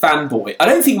Ramsay fanboy. I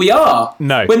don't think we are.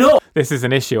 No, we're not. This is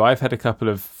an issue. I've had a couple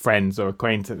of friends or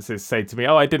acquaintances say to me,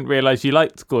 "Oh, I didn't realise you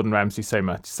liked Gordon Ramsay so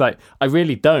much." It's like, I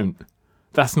really don't.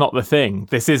 That's not the thing.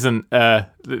 This isn't a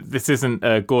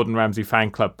Gordon Ramsay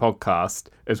fan club podcast,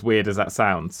 as weird as that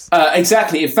sounds.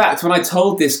 Exactly. In fact, when I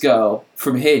told this girl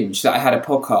from Hinge that I had a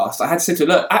podcast, I had to say to her,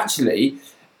 look, actually,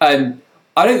 I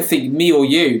don't think me or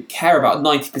you care about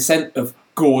 90% of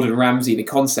Gordon Ramsay, the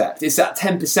concept. It's that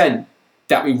 10%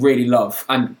 that we really love.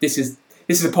 And this is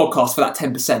a podcast for that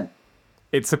 10%.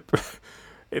 It's a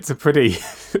pretty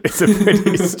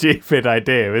stupid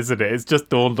idea, isn't it? It's just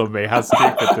dawned on me how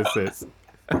stupid this is.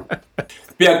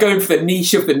 Yeah, going for the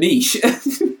niche of the niche.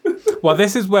 Well,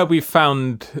 this is where we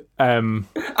found our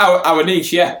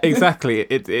niche. Yeah, exactly.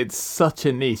 It's such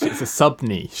a niche. It's a sub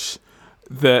niche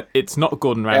that it's not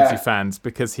Gordon Ramsay fans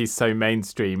because he's so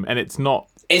mainstream, and it's not.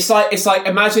 It's like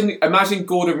imagine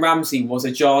Gordon Ramsay was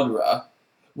a genre.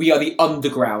 We are the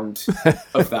underground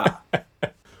of that.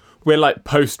 We're like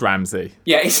post Ramsay.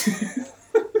 Yeah.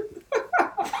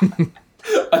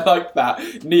 I like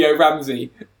that. Neo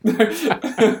Ramsay.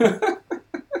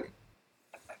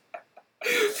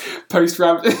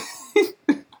 Post-Ramsey.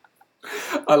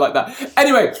 I like that.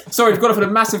 Anyway, sorry, we've gone off on a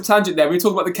massive tangent there. We were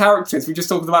talking about the characters. We just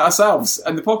talked about ourselves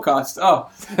and the podcast. Oh,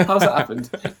 how's that happened?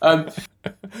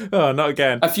 Oh, not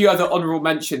again. A few other honourable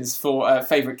mentions for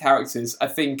favourite characters. I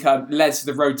think Les,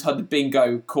 the Rotund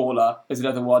Bingo caller, is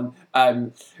another one.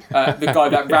 The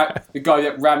guy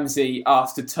that Ramsey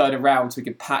asked to turn around so he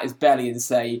could pat his belly and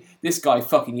say, "This guy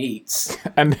fucking eats,"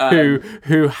 and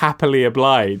who happily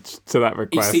obliged to that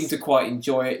request. He seemed to quite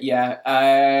enjoy it.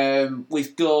 Yeah.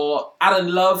 We've got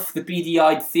Alan Love, the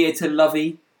beady-eyed theatre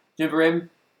lovey. Do you remember him?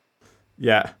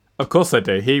 Yeah. Of course I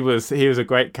do. He was a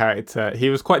great character. He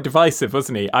was quite divisive,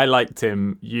 wasn't he? I liked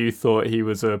him. You thought he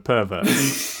was a pervert.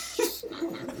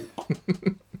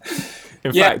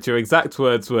 In fact, your exact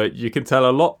words were, "You can tell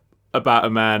a lot about a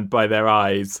man by their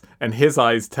eyes, and his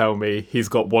eyes tell me he's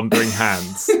got wandering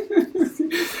hands."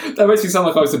 That makes me sound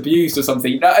like I was abused or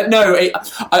something. No,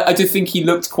 I did think he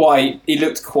looked quite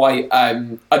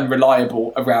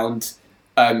unreliable around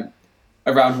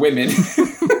women.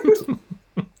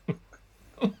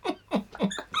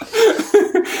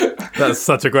 That's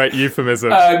such a great euphemism.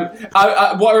 What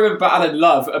I remember about Alan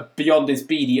Love, beyond his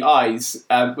beady eyes,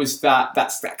 was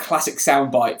that's that classic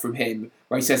soundbite from him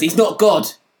where he says, "He's not God,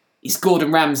 he's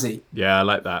Gordon Ramsay." Yeah, I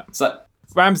like that. It's like,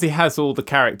 Ramsay has all the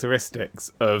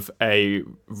characteristics of a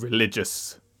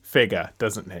religious figure,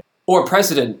 doesn't he? Or a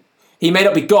president. He may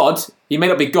not be God,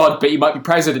 but he might be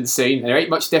president soon. There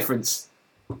ain't much difference.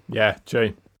 Yeah,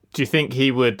 true. Do you think he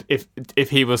would, if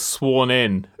he was sworn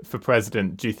in for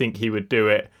president, do you think he would do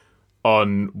it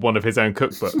on one of his own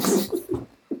cookbooks?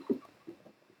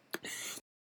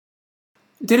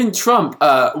 Didn't Trump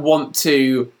want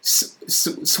to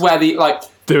swear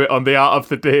do it on the Art of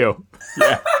the Deal?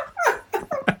 Yeah.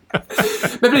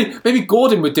 maybe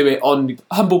Gordon would do it on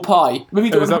Humble Pie.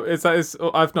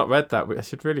 I've not read that. I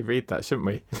should really read that, shouldn't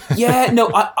we? Yeah,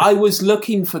 no, I was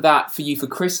looking for that for you for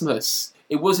Christmas.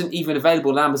 It wasn't even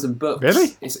available on Amazon Books.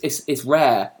 Really? It's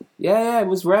rare. Yeah, it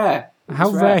was rare. How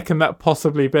rare can that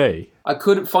possibly be? I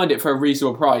couldn't find it for a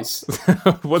reasonable price.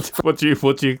 What do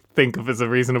you think of as a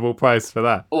reasonable price for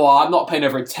that? Well, I'm not paying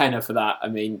over a tenner for that. I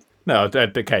mean, no,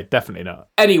 okay, definitely not.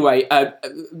 Anyway,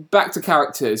 back to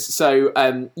characters. So,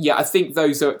 I think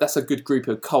that's a good group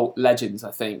of cult legends.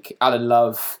 I think Alan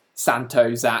Love,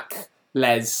 Santo, Zach,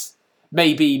 Les,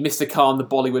 maybe Mr. Khan, the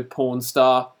Bollywood porn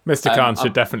star. Mr. Khan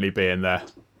should definitely be in there.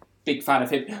 Big fan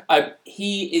of him.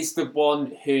 He is the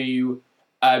one who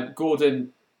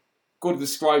Gordon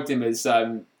described him as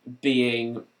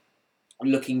being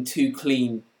looking too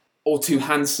clean or too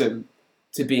handsome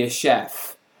to be a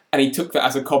chef. And he took that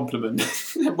as a compliment,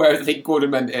 whereas I think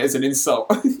Gordon meant it as an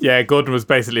insult. Yeah, Gordon was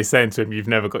basically saying to him, "You've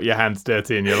never got your hands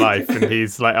dirty in your life," and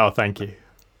he's like, "Oh, thank you."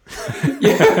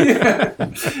 Yeah.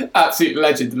 Absolute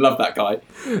legend. Love that guy.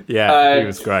 Yeah, he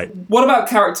was great. What about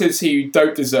characters who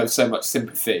don't deserve so much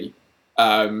sympathy,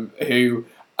 who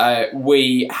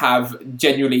we have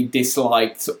genuinely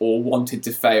disliked or wanted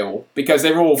to fail, because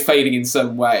they're all failing in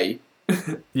some way?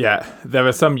 Yeah, there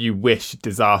are some you wish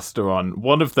disaster on.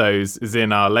 One of those is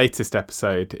in our latest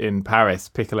episode in Paris,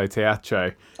 Piccolo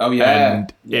Teatro. Oh, yeah.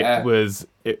 And it was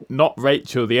not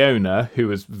Rachel, the owner, who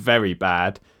was very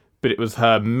bad, but it was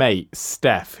her mate,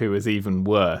 Steph, who was even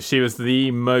worse. She was the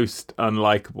most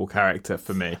unlikable character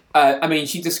for me. I mean,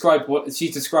 she described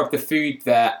the food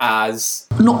there as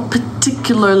not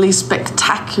particularly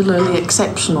spectacularly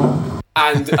exceptional.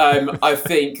 And I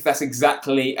think that's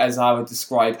exactly as I would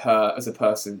describe her as a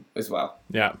person as well.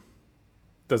 Yeah.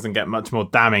 Doesn't get much more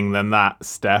damning than that,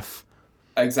 Steph.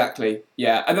 Exactly,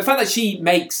 yeah. And the fact that she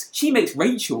makes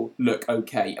Rachel look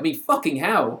okay. I mean, fucking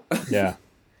hell. Yeah.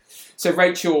 So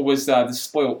Rachel was the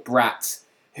spoilt brat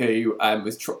who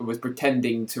was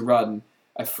pretending to run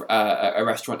a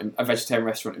restaurant, a vegetarian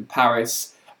restaurant in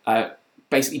Paris,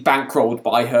 basically bankrolled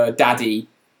by her daddy,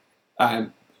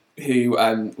 who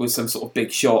was some sort of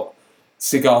big shot,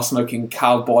 cigar-smoking,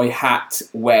 cowboy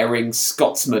hat-wearing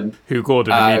Scotsman. Who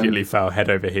Gordon immediately fell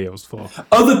head over heels for.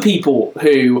 Other people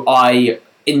who I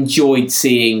enjoyed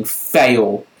seeing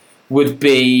fail would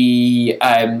be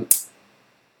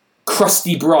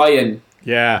Krusty Brian.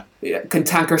 Yeah.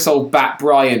 Cantankerous old Bat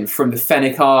Brian from the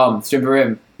Fenwick Arms. Do you remember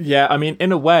him? Yeah, I mean,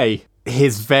 in a way,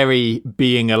 his very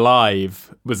being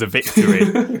alive was a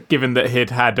victory, given that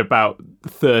he'd had about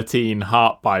 13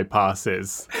 heart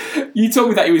bypasses. You told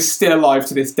me that he was still alive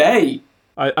to this day.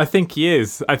 I think he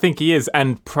is.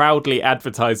 And proudly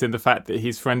advertising the fact that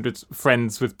he's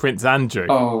friends with Prince Andrew.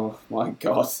 Oh, my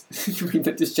God.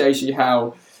 That just shows you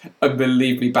how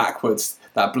unbelievably backwards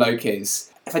that bloke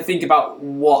is. if I think about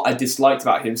what I disliked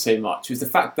about him so much, was the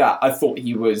fact that I thought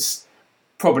he was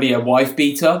probably a wife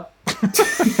beater.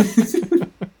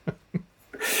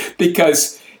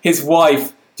 Because his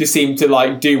wife just seemed to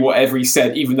like do whatever he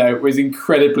said, even though it was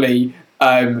incredibly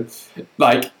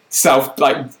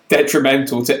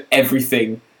detrimental to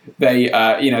everything they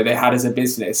had as a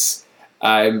business.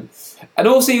 And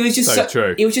also he was just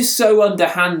true. He was just so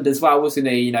underhand as well, wasn't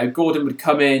he? You know, Gordon would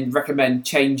come in, recommend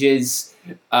changes,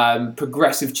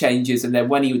 progressive changes, and then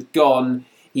when he was gone,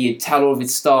 he'd tell all of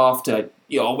his staff to,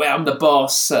 well, I'm the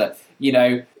boss.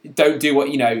 Don't do what,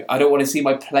 I don't want to see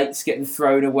my plates getting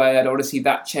thrown away. I don't want to see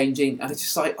that changing. And it's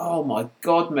just like, oh my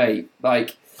God, mate.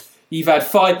 Like, you've had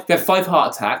 5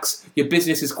 heart attacks. Your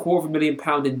business is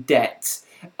 £250,000 in debt.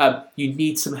 You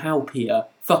need some help here.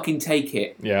 Fucking take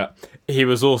it. Yeah. He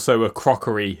was also a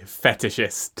crockery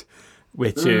fetishist,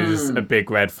 which is a big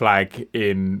red flag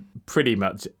in pretty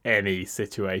much any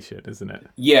situation, isn't it?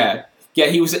 Yeah. Yeah,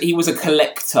 he was a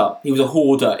collector. He was a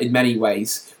hoarder in many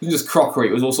ways. It wasn't just crockery.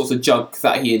 It was all sorts of junk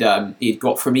that he'd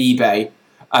got from eBay.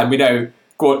 And we know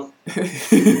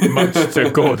much to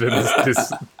Gordon's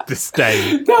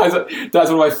disdain. That's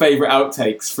one of my favourite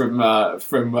outtakes from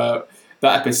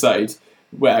that episode,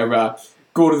 where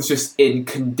Gordon's just in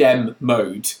condemn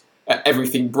mode at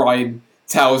everything Brian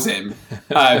tells him.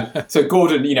 So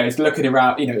Gordon, is looking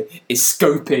around, is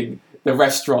scoping the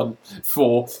restaurant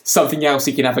for something else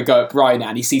he can have a go at Brian,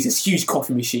 and he sees this huge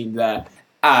coffee machine there,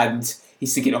 and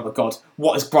he's thinking, oh my God,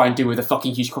 what does Brian do with a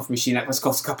fucking huge coffee machine? That must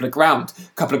cost a couple of grand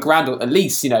at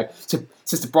least, So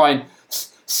says to Brian,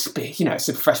 it's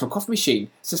a professional coffee machine,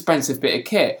 it's an expensive bit of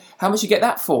kit, how much you get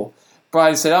that for?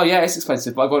 Brian said, oh yeah, it's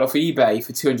expensive, but I got it off eBay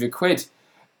for 200 quid.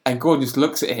 And Gordon just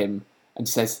looks at him and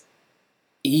says,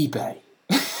 eBay.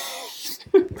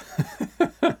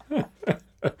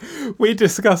 We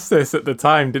discussed this at the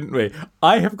time, didn't we?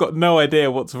 I have got no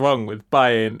idea what's wrong with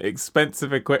buying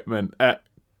expensive equipment at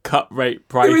cut rate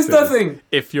prices. There is nothing.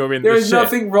 If you're in there the is shit.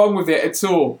 Nothing wrong with it at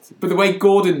all. But the way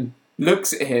Gordon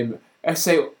looks at him, I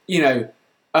say,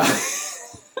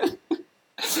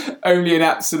 only an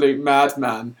absolute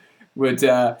madman would,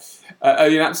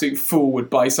 only an absolute fool would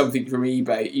buy something from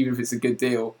eBay, even if it's a good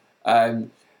deal. But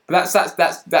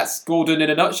that's Gordon in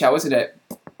a nutshell, isn't it?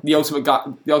 The ultimate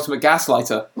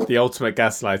gaslighter. The ultimate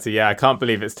gaslighter, yeah. I can't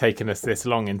believe it's taken us this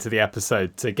long into the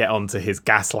episode to get onto his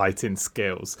gaslighting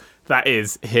skills. That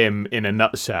is him in a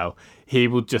nutshell. He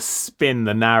will just spin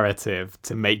the narrative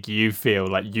to make you feel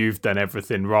like you've done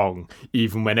everything wrong,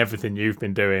 even when everything you've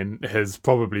been doing has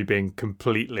probably been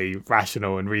completely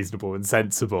rational and reasonable and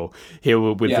sensible. He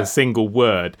will, with a single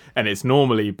word, and it's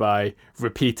normally by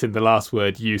repeating the last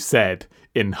word you said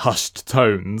in hushed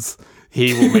tones,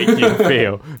 he will make you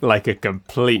feel like a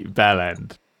complete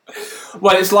bellend.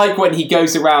 Well, it's like when he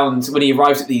goes around, when he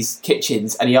arrives at these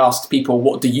kitchens and he asks people,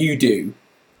 what do you do?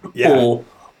 Yeah. Or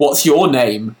what's your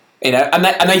name? And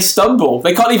they stumble.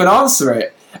 They can't even answer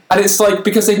it. And it's like,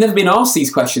 because they've never been asked these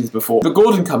questions before. But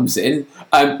Gordon comes in,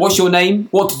 what's your name?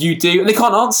 What do you do? And they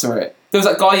can't answer it. There was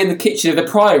that guy in the kitchen of the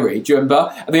Priory, do you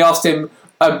remember? And they asked him,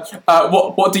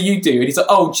 what do you do? And he's like,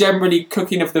 oh, generally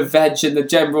cooking of the veg and the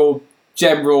general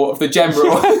of the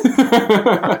general.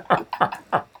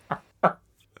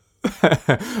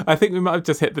 I think we might have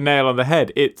just hit the nail on the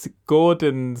head. It's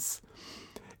Gordon's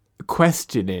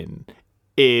questioning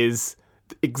is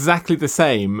exactly the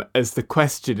same as the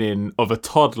questioning of a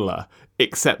toddler,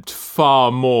 except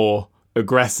far more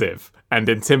aggressive and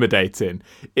intimidating.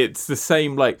 It's the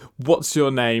same, like, what's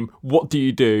your name? What do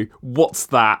you do? What's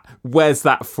that? Where's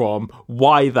that from?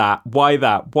 Why that? Why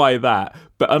that? Why that?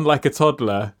 But unlike a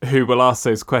toddler who will ask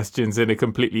those questions in a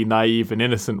completely naive and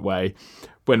innocent way,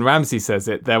 when Ramsay says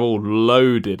it, they're all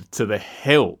loaded to the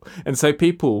hilt. And so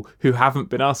people who haven't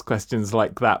been asked questions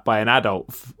like that by an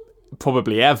adult,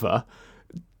 probably ever,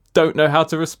 don't know how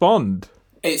to respond.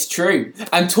 It's true.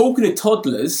 And talking to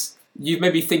toddlers, you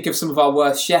maybe think of some of our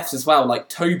worst chefs as well, like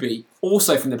Toby,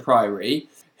 also from the Priory,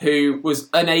 who was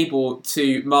unable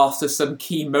to master some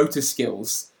key motor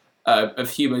skills of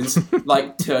humans,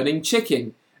 like turning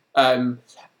chicken. And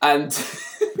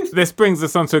this brings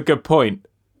us on to a good point,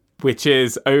 which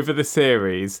is, over the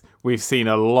series, we've seen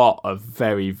a lot of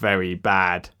very, very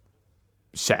bad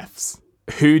chefs.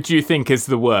 Who do you think is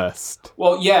the worst?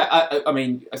 Well, yeah, I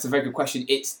mean, that's a very good question.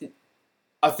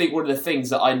 I think one of the things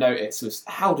that I noticed was,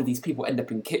 how do these people end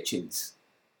up in kitchens?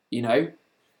 We've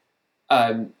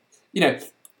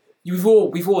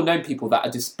all known people that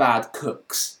are just bad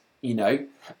cooks, and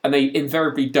they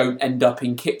invariably don't end up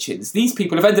in kitchens. These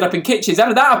people have ended up in kitchens. How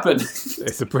did that happen?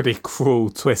 It's a pretty cruel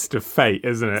twist of fate,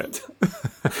 isn't it?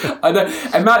 I know.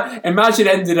 Imagine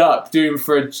ended up doing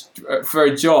for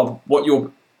a job what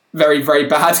your very, very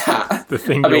bad at.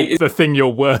 The thing you're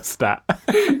worst at.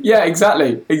 Yeah,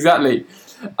 exactly.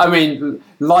 I mean,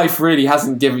 life really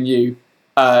hasn't given you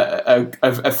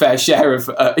a fair share of,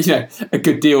 a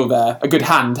good deal there, a good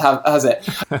hand, has it?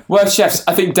 Worst chefs,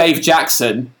 I think Dave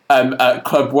Jackson at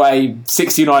Club Way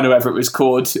 69 or whatever it was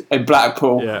called in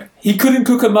Blackpool. Yeah. He couldn't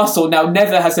cook a mussel. Now,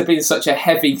 never has there been such a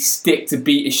heavy stick to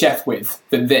beat a chef with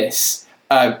than this.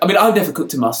 I mean, I've never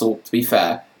cooked a mussel, to be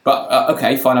fair. But,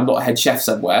 okay, fine, I'm not a head chef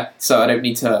somewhere, so I don't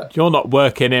need to... You're not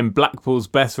working in Blackpool's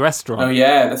best restaurant. Oh,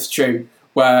 yeah, that's true.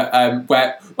 Where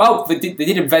they did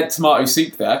invent tomato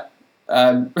soup there.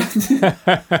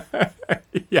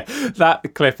 Yeah,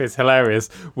 that clip is hilarious,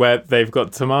 where they've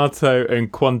got tomato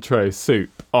and Cointreau soup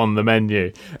on the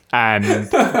menu,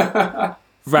 and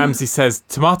Ramsay says,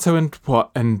 tomato and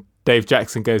what? And Dave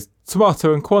Jackson goes,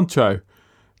 tomato and Cointreau.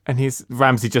 And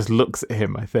Ramsay just looks at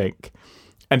him, I think.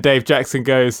 And Dave Jackson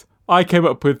goes, I came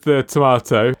up with the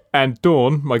tomato, and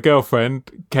Dawn, my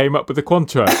girlfriend, came up with the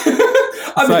Cointreau.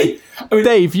 I mean,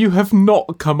 Dave, you have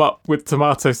not come up with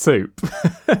tomato soup.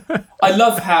 I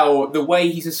love how the way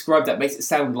he's described that makes it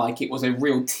sound like it was a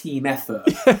real team effort.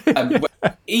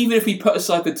 Even if we put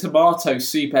aside the tomato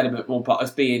soup element more part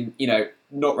as being,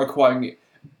 not requiring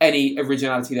any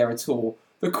originality there at all,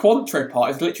 the Cointreau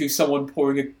part is literally someone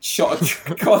pouring a shot of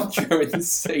Cointreau in the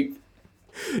soup.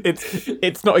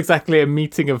 It's not exactly a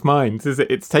meeting of minds, is it?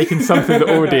 It's taking something that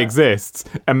already exists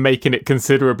and making it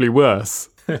considerably worse.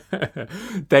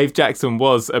 Dave Jackson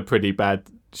was a pretty bad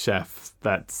chef.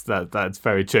 That's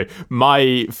very true.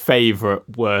 My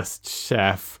favourite worst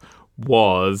chef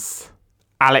was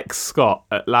Alex Scott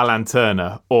at La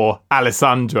Lanterna, or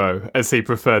Alessandro, as he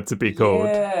preferred to be called.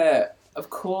 Yeah, of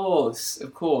course.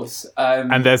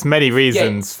 And there's many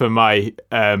reasons for my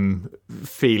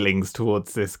feelings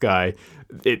towards this guy.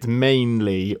 It's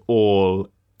mainly all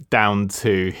down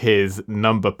to his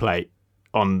number plate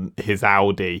on his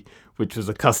Audi, which was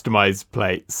a customised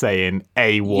plate saying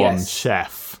A1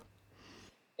 Chef.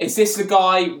 Is this the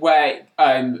guy where,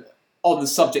 on the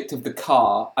subject of the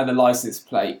car and the licence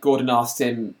plate, Gordon asked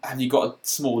him, have you got a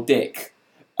small dick?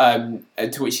 To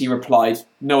which he replied,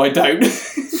 no, I don't.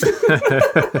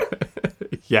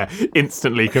 Yeah,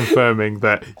 instantly confirming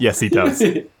that, yes, he does.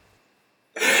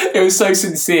 It was so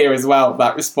sincere as well,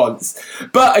 that response.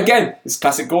 But again, it's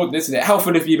classic Gordon, isn't it? How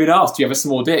often have you been asked, do you have a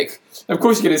small dick? Of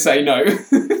course you're going to say no.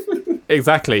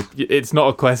 Exactly. It's not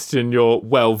a question you're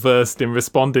well versed in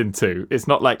responding to. It's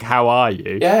not like, how are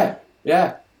you? Yeah.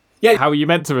 How are you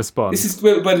meant to respond?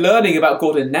 We're learning about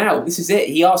Gordon now. This is it.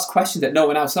 He asks questions that no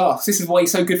one else asks. This is why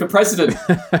he's so good for president.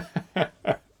 I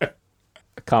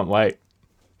can't wait.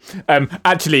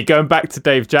 Actually, going back to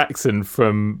Dave Jackson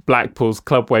from Blackpool's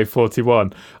Club Way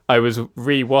 41, I was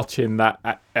re-watching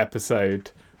that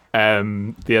episode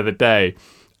the other day,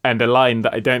 and a line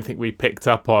that I don't think we picked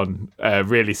up on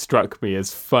really struck me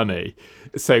as funny.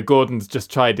 So Gordon's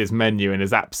just tried his menu and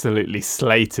has absolutely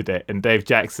slated it, and Dave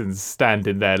Jackson's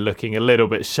standing there looking a little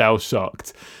bit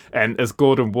shell-shocked. And as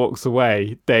Gordon walks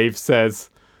away, Dave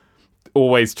says,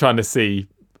 always trying to see,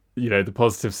 the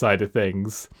positive side of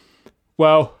things,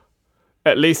 well,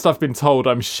 at least I've been told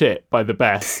I'm shit by the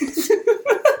best.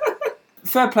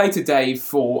 Fair play to Dave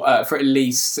for at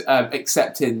least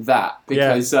accepting that,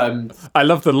 because... I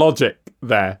love the logic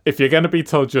there. If you're going to be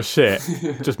told you're shit,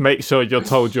 just make sure you're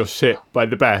told you're shit by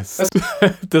the best.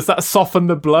 Does that soften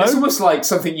the blow? It's almost like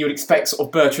something you would expect sort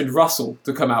of Bertrand Russell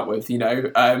to come out with,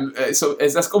 So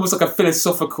that's almost like a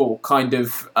philosophical kind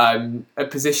of a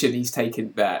position he's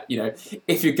taken there.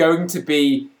 If you're going to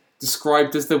be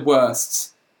described as the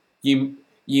worst,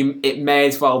 it may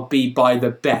as well be by the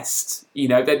best.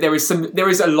 There is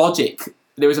a logic,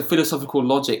 there is a philosophical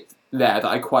logic there that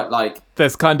I quite like.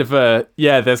 There's kind of a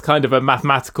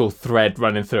mathematical thread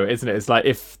running through it, isn't it? It's like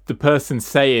if the person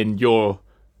saying you're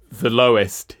the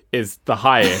lowest is the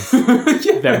highest,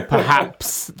 then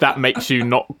perhaps that makes you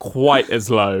not quite as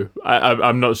low.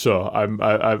 I'm not sure.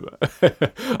 I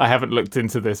haven't looked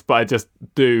into this, but I just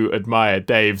do admire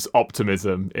Dave's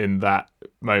optimism in that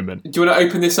moment. Do you want to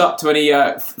open this up to any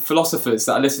philosophers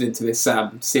that are listening to this,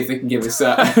 Sam? See if they can give us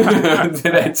their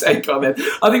take on it.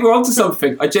 I think we're onto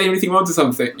something. I genuinely think we're onto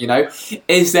something.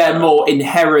 Is there more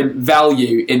inherent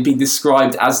value in being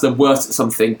described as the worst at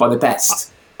something by the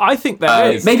best? I think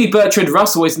there is. Maybe Bertrand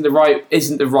Russell isn't the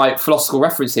right philosophical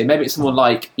reference here. Maybe it's someone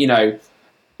like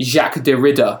Jacques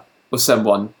Derrida or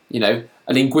someone, a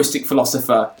linguistic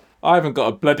philosopher. I haven't got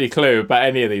a bloody clue about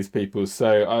any of these people,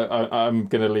 so I'm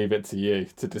going to leave it to you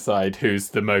to decide who's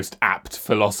the most apt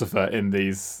philosopher in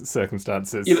these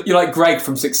circumstances. You're like Greg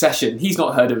from Succession. He's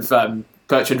not heard of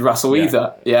Bertrand Russell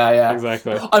either. Yeah.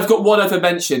 Exactly. I've got one other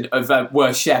mention of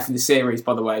worst chef in the series,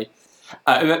 by the way.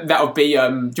 And that would be, do you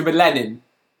remember Lenin?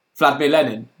 Vladimir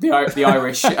Lenin, the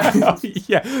Irish.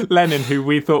 Yeah, Lenin, who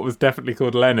we thought was definitely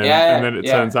called Lennon, and then it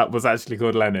turns out was actually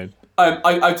called Lenin.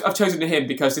 I've chosen him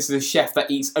because this is a chef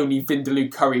that eats only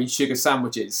Vindaloo curry and sugar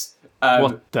sandwiches.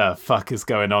 What the fuck is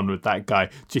going on with that guy?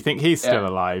 Do you think he's still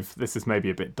alive? This is maybe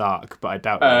a bit dark, but I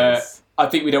doubt it is. I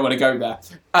think we don't want to go there.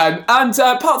 And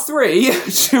part 3,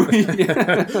 should we?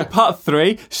 Part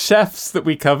 3, chefs that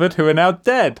we covered who are now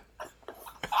dead.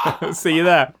 See you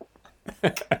there.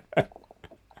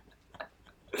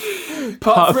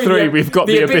 Part 3, we've got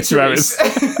the obituaries.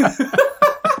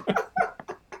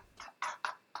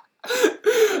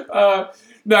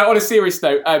 No, on a serious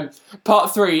note,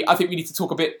 part 3, I think we need to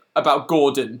talk a bit about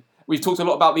Gordon. We've talked a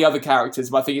lot about the other characters,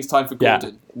 but I think it's time for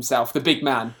Gordon himself, the big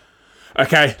man.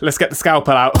 Okay, let's get the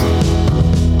scalpel out.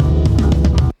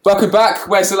 Welcome back.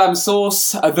 Where's the lamb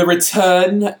sauce? The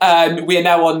return. We are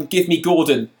now on Give Me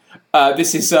Gordon.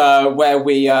 This is where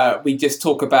we just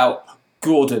talk about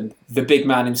Gordon, the big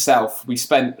man himself. We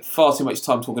spent far too much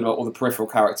time talking about all the peripheral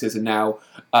characters, and now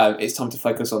it's time to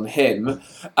focus on him.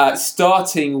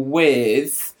 Starting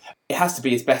with, it has to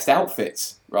be his best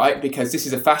outfits, right? Because this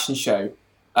is a fashion show,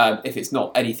 if it's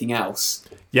not anything else.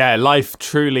 Yeah, life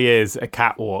truly is a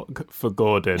catwalk for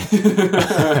Gordon.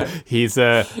 He's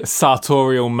a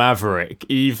sartorial maverick,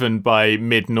 even by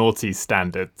mid-noughties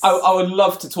standards. I would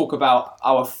love to talk about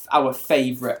our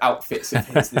favourite outfits of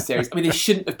his in the series. I mean, this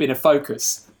shouldn't have been a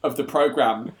focus of the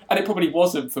programme, and it probably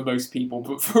wasn't for most people,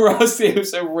 but for us it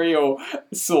was a real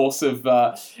source of,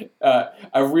 a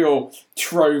real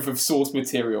trove of source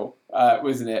material,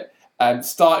 wasn't it?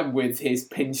 Starting with his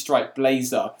pinstripe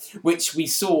blazer, which we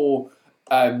saw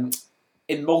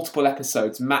in multiple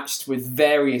episodes matched with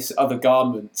various other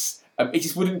garments. It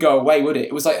just wouldn't go away, would it?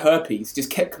 It was like herpes, just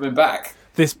kept coming back.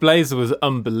 This blazer was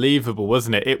unbelievable,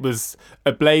 wasn't it? It was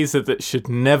a blazer that should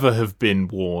never have been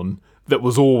worn, that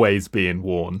was always being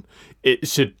worn. It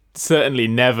should certainly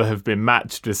never have been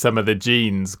matched with some of the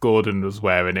jeans Gordon was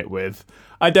wearing it with.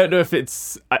 I don't know if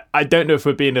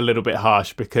we're being a little bit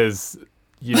harsh, because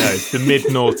you know, the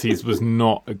mid-noughties was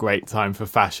not a great time for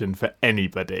fashion for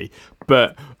anybody.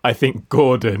 But I think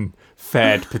Gordon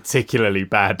fared particularly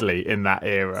badly in that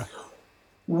era.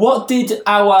 What did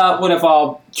one of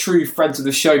our true friends of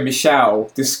the show,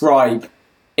 Michelle, describe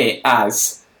it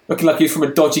as? Looking like he's from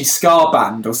a dodgy ska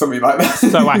band or something like that.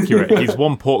 So accurate. He's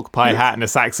one pork pie hat and a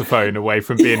saxophone away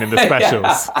from being in the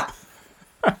specials.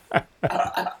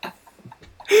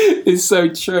 It's so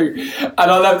true. And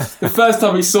I love the first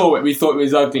time we saw it, we thought it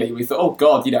was ugly. We thought, oh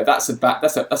god, you know, that's a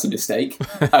mistake.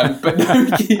 But no,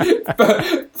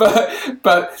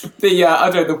 but the I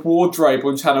don't know, the wardrobe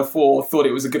on Channel 4 thought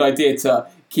it was a good idea to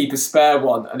keep a spare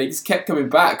one, and it just kept coming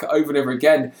back over and over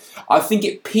again. I think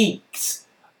it peaked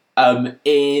in,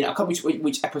 I can't remember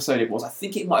which episode it was. I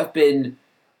think it might have been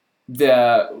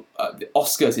the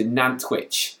Oscars in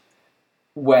Nantwich,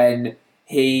 when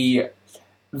he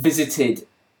visited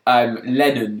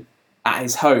Lennon at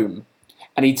his home,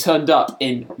 and he turned up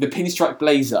in the pinstripe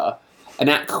blazer, an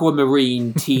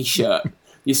aquamarine t-shirt,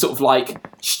 these sort of like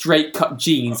straight cut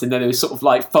jeans, and then there was sort of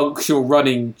like functional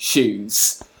running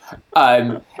shoes,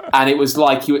 and it was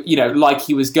like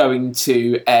he was going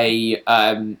to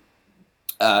an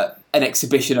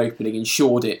exhibition opening in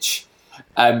Shoreditch,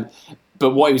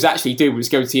 but what he was actually doing was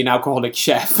going to see an alcoholic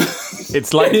chef.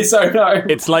 It's like in his own home.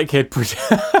 It's like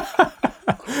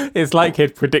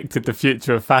he'd predicted the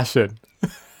future of fashion.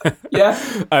 Yeah.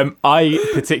 I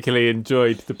particularly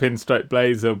enjoyed the pinstripe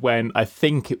blazer when, I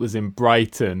think it was in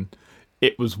Brighton,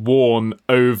 it was worn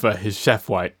over his chef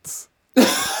whites.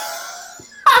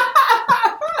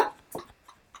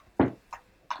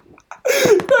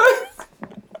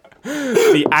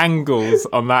 The angles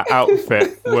on that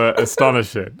outfit were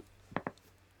astonishing.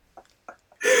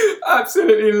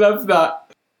 Absolutely love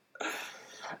that.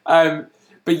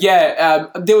 But yeah,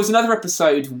 there was another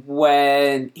episode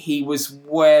when he was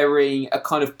wearing a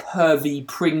kind of pervy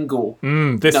Pringle.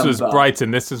 This number. Was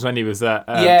Brighton. This was when he was at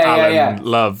Alan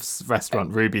Love's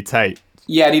restaurant, Ruby Tate.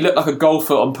 Yeah, and he looked like a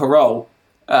golfer on parole.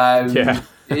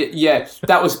 Yeah,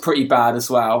 that was pretty bad as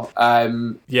well.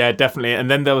 Yeah, definitely. And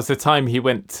then there was a time he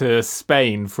went to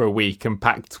Spain for a week and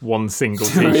packed one single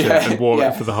t-shirt and wore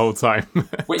it for the whole time.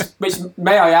 which,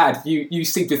 may I add, you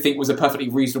seem to think was a perfectly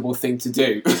reasonable thing to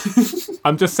do.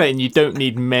 I'm just saying, you don't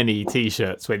need many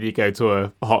t-shirts when you go to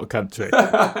a hot country.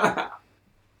 But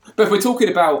if we're talking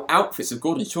about outfits of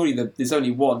Gordon, surely there's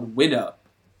only one winner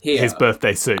here. His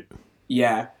birthday suit.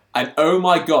 Yeah. And oh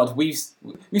my God, we've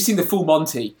seen the full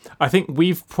Monty. I think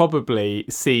we've probably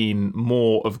seen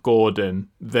more of Gordon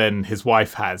than his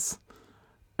wife has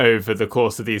over the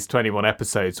course of these 21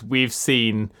 episodes. We've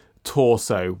seen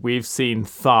torso, we've seen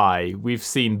thigh, we've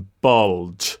seen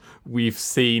bulge, we've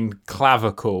seen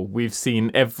clavicle, we've seen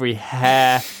every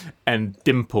hair and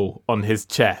dimple on his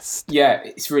chest. Yeah,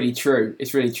 it's really true.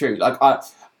 It's really true. Like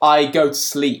I go to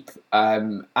sleep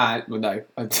and well, no.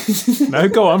 No,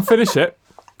 go on, finish it.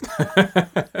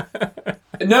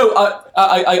 No,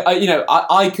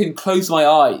 I can close my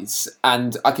eyes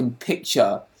and I can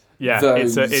picture. Yeah,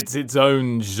 those... it's its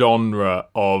own genre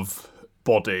of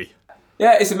body.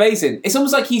 Yeah, it's amazing. It's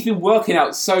almost like he's been working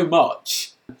out so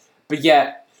much, but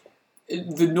yet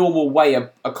the normal way a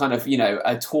kind of,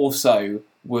 a torso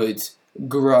would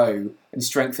grow and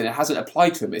strengthen, it hasn't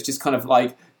applied to him. It's just kind of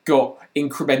like got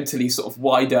incrementally sort of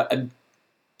wider and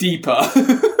deeper.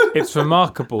 It's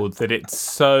remarkable that it's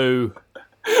so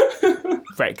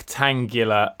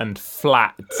rectangular and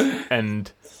flat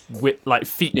and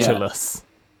featureless.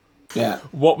 Yeah.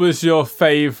 What was your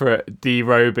favourite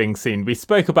derobing scene? We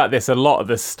spoke about this a lot at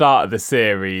the start of the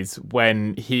series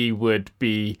when he would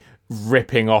be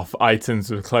ripping off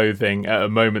items of clothing at a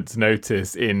moment's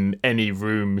notice in any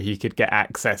room he could get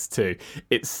access to.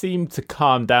 It seemed to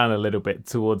calm down a little bit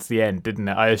towards the end, didn't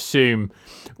it? I assume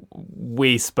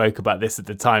we spoke about this at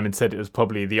the time and said it was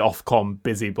probably the Ofcom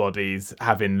busybodies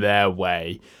having their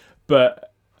way.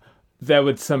 But there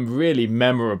were some really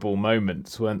memorable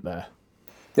moments, weren't there?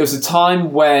 There was a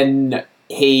time when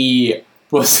he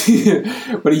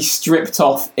stripped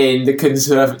off in the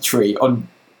conservatory on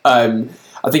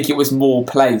I think it was Moore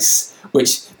Place,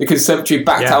 which the conservatory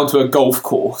backed out to a golf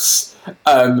course,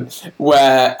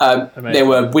 where there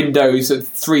were windows,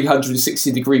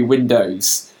 360-degree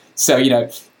windows. So,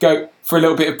 go for a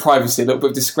little bit of privacy, a little bit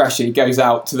of discretion. He goes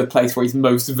out to the place where he's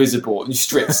most visible and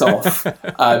strips off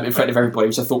in front of everybody,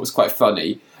 which I thought was quite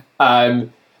funny. There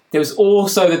was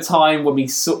also the time when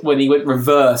he went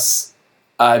reverse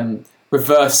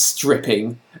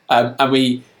stripping, and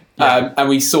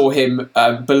we saw him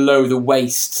below the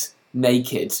waist,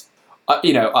 naked.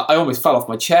 I almost fell off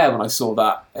my chair when I saw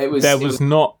that. There was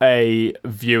not a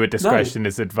viewer discretion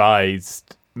is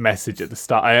advised message at the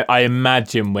start. I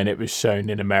imagine when it was shown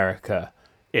in America,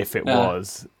 if it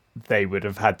was, they would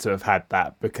have had to have had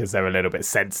that because they're a little bit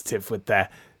sensitive with their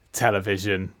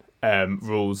television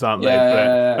rules, aren't they?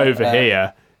 But over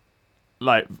here,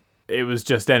 it was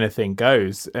just anything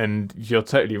goes, and you're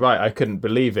totally right. I couldn't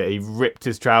believe it. He ripped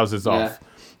his trousers off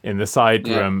in the side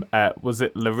room. Was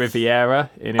it La Riviera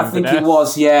in Inverness? I think it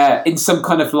was, in some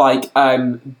kind of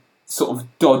sort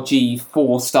of dodgy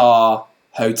 4-star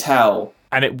hotel.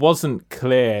 And it wasn't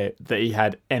clear that he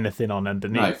had anything on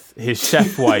underneath. No. His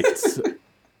chef whites,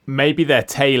 maybe they're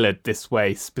tailored this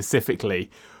way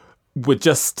specifically, were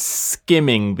just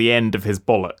skimming the end of his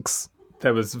bollocks.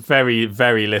 There was very,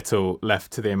 very little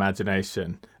left to the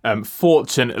imagination.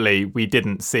 Fortunately, we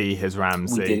didn't see his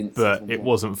Ramsay, but it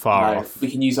wasn't far off.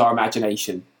 We can use our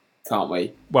imagination, can't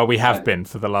we? Well, we have been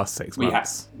for the last 6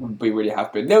 months. We really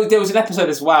have been. There was an episode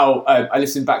as well I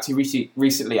listened back to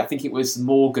recently. I think it was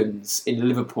Morgan's in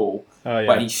Liverpool,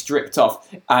 where he stripped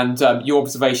off. And your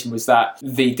observation was that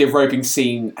the derobing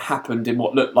scene happened in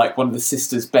what looked like one of the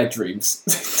sisters' bedrooms.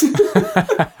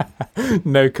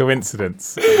 No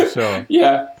coincidence, I'm sure.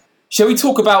 Yeah. Shall we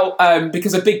talk about,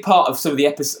 because a big part of some of the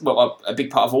episodes, a big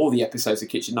part of all the episodes of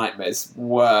Kitchen Nightmares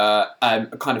were a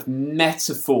kind of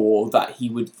metaphor that he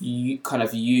would kind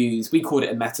of use. We called it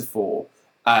a metaphor,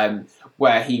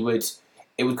 where he would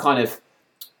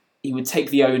take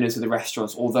the owners of the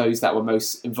restaurants, or those that were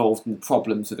most involved in the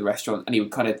problems of the restaurant, and he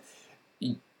would kind of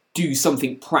do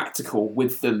something practical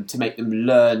with them to make them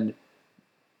learn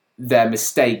their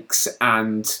mistakes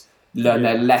and learn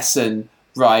their lesson.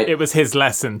 Right. It was his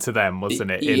lesson to them,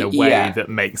 wasn't it? In a way that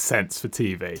makes sense for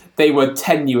TV. They were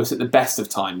tenuous at the best of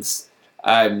times.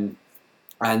 Well,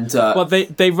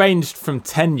 they ranged from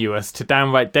tenuous to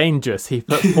downright dangerous. He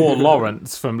put Paul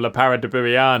Lawrence from La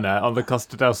Paradeburiana on the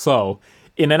Costa del Sol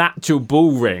in an actual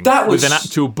bull ring with an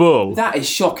actual bull. That is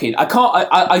shocking.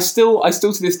 I still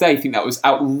to this day think that was an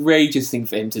outrageous thing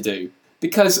for him to do.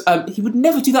 Because he would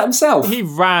never do that himself. He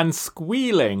ran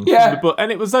squealing from the bull,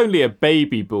 and it was only a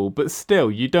baby bull, but still,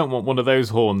 you don't want one of those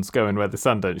horns going where the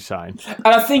sun don't shine. And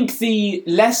I think the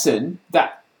lesson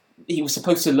that he was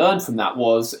supposed to learn from that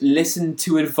was listen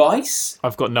to advice.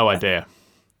 I've got no idea.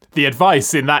 The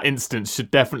advice in that instance should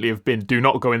definitely have been do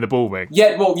not go in the bull ring.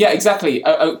 Yeah, well, yeah, exactly.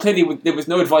 Clearly, there was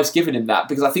no advice given in that,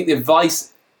 because I think the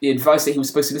advice that he was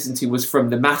supposed to listen to was from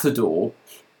the matador,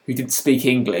 who didn't speak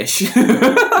English.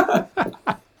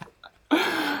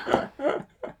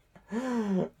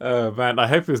 Oh man, I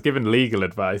hope he was given legal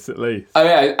advice at least. Oh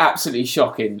yeah, absolutely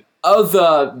shocking.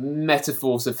 Other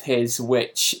metaphors of his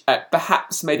which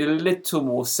perhaps made a little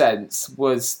more sense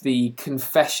was the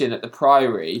confession at the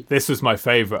Priory. This was my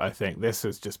favourite, I think. This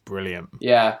was just brilliant.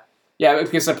 Yeah,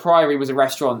 because the Priory was a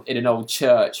restaurant in an old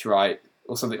church, right?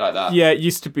 Or something like that. Yeah, it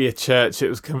used to be a church. It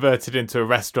was converted into a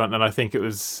restaurant, and I think it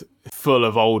was full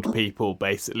of old people,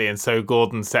 basically. And so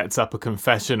Gordon sets up a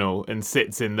confessional and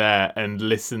sits in there and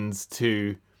listens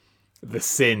to the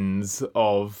sins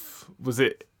of... Was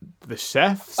it the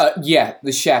chefs? Yeah,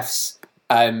 the chefs.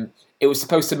 It was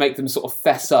supposed to make them sort of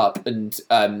fess up and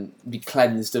be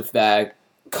cleansed of their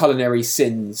culinary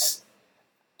sins.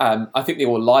 I think they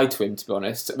all lied to him, to be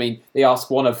honest. I mean, I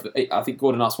think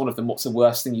Gordon asked one of them, what's the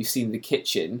worst thing you've seen in the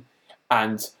kitchen?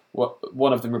 And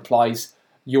one of them replies,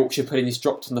 Yorkshire pudding is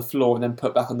dropped on the floor and then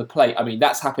put back on the plate. I mean,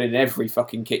 that's happened in every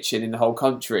fucking kitchen in the whole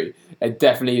country. It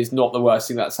definitely is not the worst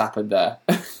thing that's happened there.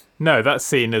 No, that's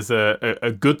seen as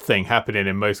a good thing happening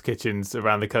in most kitchens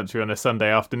around the country on a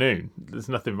Sunday afternoon. There's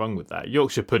nothing wrong with that.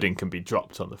 Yorkshire pudding can be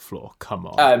dropped on the floor. Come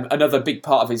on. Another big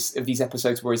part of these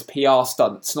episodes were his PR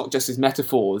stunts, not just his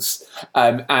metaphors.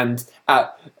 And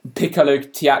at Piccolo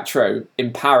Teatro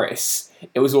in Paris,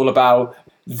 it was all about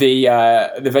the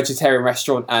vegetarian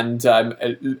restaurant and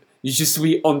Je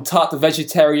suis en tarte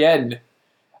végétarienne.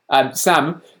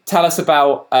 Sam, tell us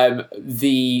about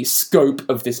the scope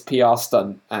of this PR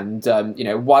stunt and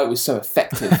why it was so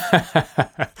effective.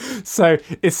 So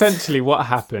essentially what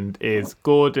happened is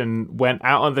Gordon went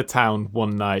out on the town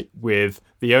one night with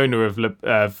the owner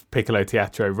of Piccolo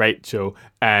Teatro, Rachel,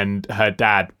 and her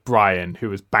dad, Brian, who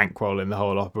was bankrolling the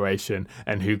whole operation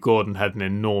and who Gordon had an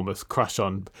enormous crush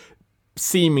on,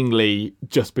 seemingly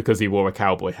just because he wore a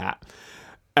cowboy hat.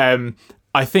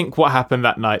 I think what happened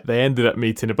that night, they ended up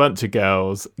meeting a bunch of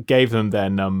girls, gave them their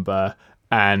number,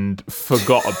 and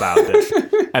forgot about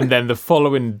it. And then the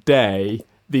following day,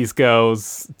 these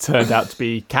girls turned out to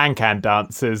be can-can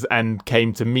dancers and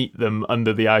came to meet them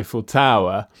under the Eiffel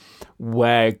Tower,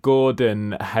 where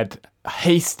Gordon had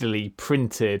hastily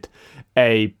printed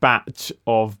a batch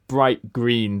of bright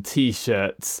green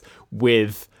T-shirts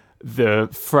with the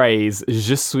phrase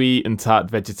 "Je suis une tarte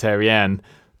végétarienne"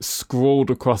 scrawled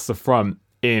across the front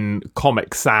in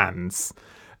Comic Sans.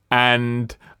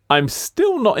 And I'm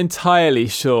still not entirely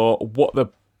sure what the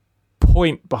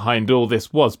point behind all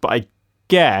this was, but I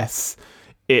guess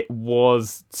it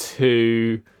was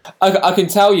to... I can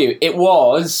tell you, it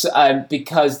was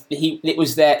because it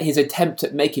was his attempt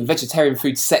at making vegetarian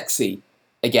food sexy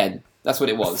again. That's what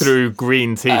it was. Through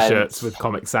green T-shirts with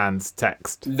Comic Sans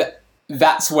text.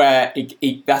 That's where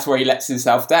he lets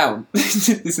himself down. This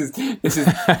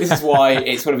is why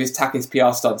it's one of his tackiest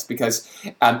PR stunts, because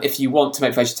if you want to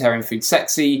make vegetarian food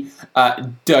sexy,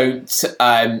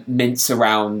 don't mince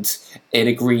around in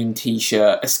a green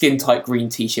T-shirt, a skin-tight green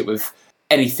T-shirt with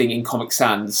anything in Comic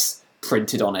Sans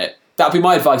printed on it. That'd be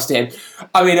my advice to him.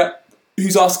 I mean,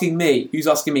 who's asking me?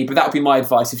 But that would be my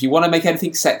advice. If you want to make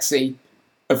anything sexy,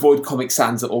 avoid Comic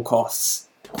Sans at all costs.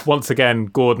 Once again,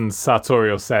 Gordon's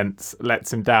sartorial sense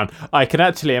lets him down. I can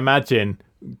actually imagine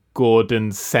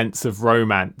Gordon's sense of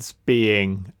romance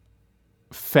being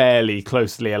fairly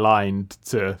closely aligned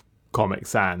to Comic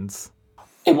Sans.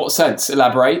 In what sense?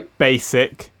 Elaborate.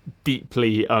 Basic,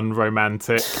 deeply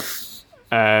unromantic,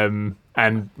 and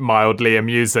mildly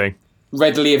amusing.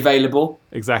 Readily available.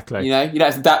 Exactly. You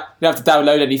don't have to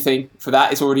download anything for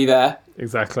that. It's already there.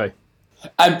 Exactly.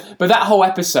 But that whole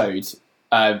episode...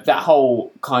 that whole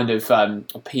kind of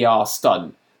PR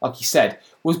stunt, like you said,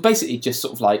 was basically just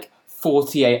sort of like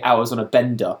 48 hours on a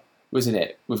bender, wasn't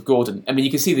it, with Gordon? I mean,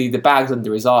 you can see the bags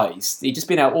under his eyes. He'd just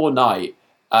been out all night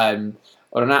on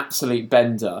an absolute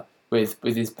bender with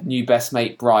his new best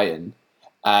mate, Brian.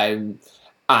 And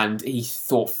he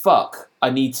thought, fuck, I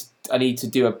need to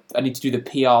do the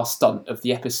PR stunt of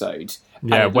the episode.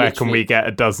 Yeah, where can we get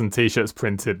a dozen T-shirts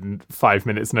printed in 5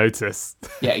 minutes' notice?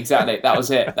 Yeah, exactly. That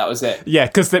was it. Yeah,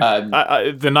 because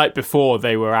the night before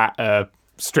they were at a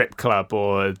strip club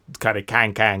or a kind of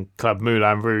can-can club,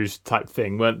 Moulin Rouge type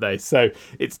thing, weren't they? So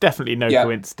it's definitely no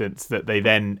coincidence that they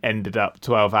then ended up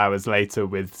 12 hours later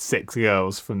with 6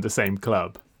 girls from the same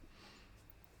club.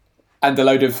 And a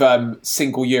load of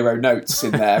single euro notes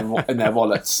in their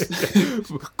wallets.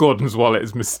 Gordon's wallet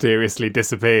has mysteriously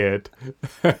disappeared.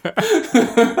 The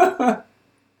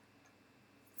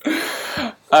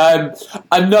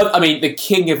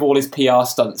king of all his PR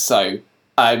stunts. So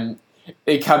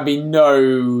it can be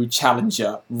no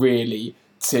challenger really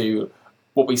to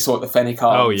what we saw at the Fenwick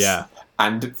Arms. Oh yeah,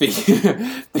 and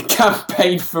the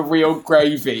campaign for real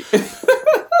gravy.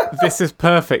 This is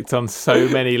perfect on so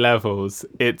many levels.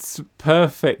 It's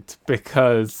perfect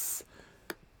because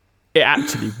it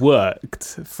actually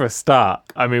worked for a start.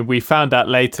 I mean, we found out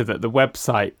later that the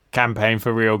website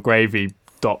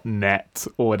campaignforrealgravy.net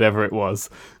or whatever it was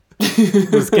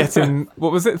getting,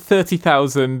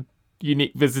 30,000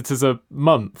 unique visitors a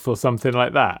month or something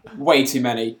like that. Way too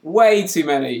many. Way too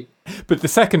many. But the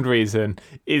second reason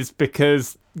is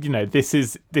because, this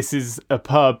is a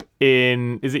pub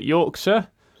in, is it Yorkshire?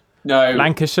 No.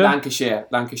 Lancashire?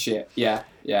 Lancashire. Yeah.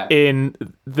 In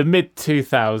the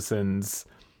mid-2000s,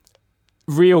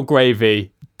 Real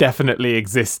Gravy definitely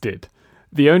existed.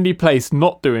 The only place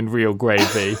not doing Real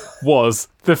Gravy was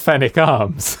the Fenwick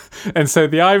Arms. And so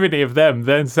the irony of them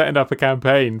then setting up a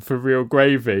campaign for Real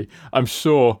Gravy, I'm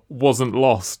sure wasn't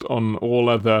lost on all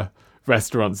other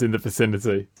restaurants in the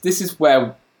vicinity. This is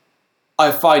where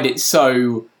I find it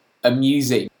so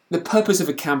amusing. The purpose of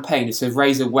a campaign is to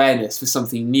raise awareness for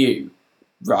something new,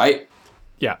 right?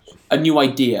 Yeah. A new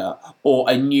idea or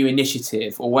a new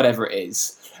initiative or whatever it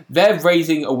is. They're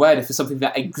raising awareness for something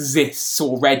that exists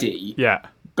already. Yeah.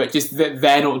 But just that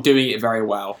they're not doing it very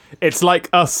well. It's like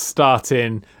us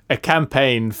starting a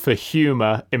campaign for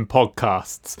humour in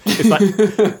podcasts. It's like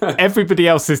everybody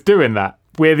else is doing that.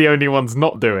 We're the only ones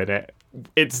not doing it.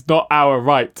 It's not our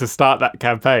right to start that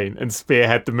campaign and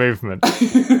spearhead the movement.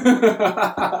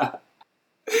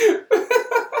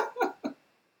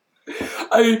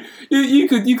 I mean, you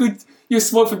could you're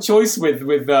smart for choice with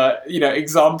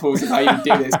examples of how you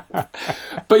do this.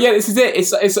 But yeah, this is it.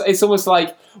 It's almost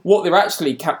like what they're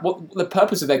actually what the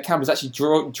purpose of their camp is actually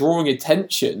drawing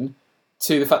attention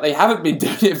to the fact they haven't been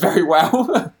doing it very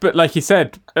well. But like you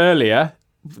said earlier,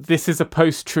 this is a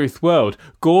post-truth world.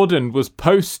 Gordon was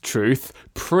post-truth,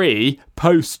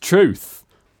 post-truth.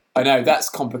 I know, that's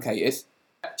complicated.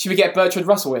 Should we get Bertrand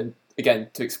Russell in again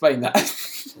to explain that?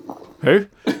 Who?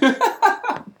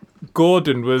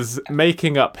 Gordon was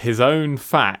making up his own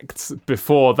facts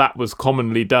before that was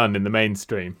commonly done in the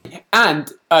mainstream.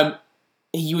 And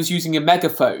he was using a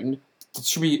megaphone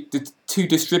to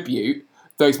distribute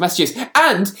those messages.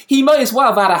 And he might as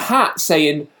well have had a hat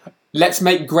saying, "Let's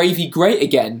make gravy great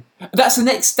again." That's the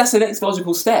next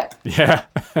logical step. Yeah,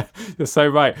 you're so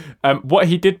right. What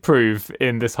he did prove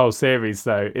in this whole series,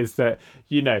 though, is that,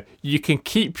 you can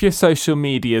keep your social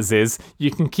medias, you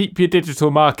can keep your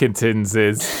digital marketings,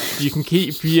 you can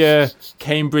keep your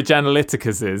Cambridge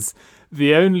Analyticas.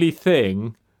 The only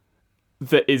thing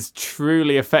that is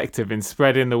truly effective in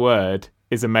spreading the word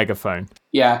is a megaphone.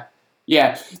 Yeah.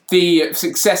 The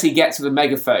success he gets with a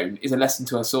megaphone is a lesson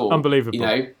to us all.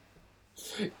 Unbelievable.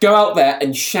 Go out there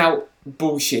and shout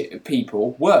bullshit at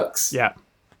people works. Yeah.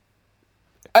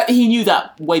 He knew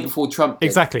that way before Trump did.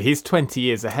 Exactly. He's 20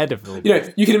 years ahead of them.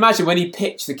 You can imagine when he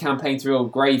pitched the campaign to Real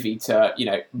Gravy to,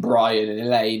 Brian and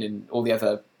Elaine and all the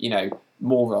other,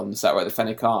 morons that were at the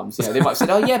Fenwick Arms. They might have said,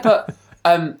 "Oh yeah, but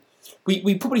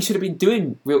we probably should have been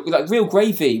doing Real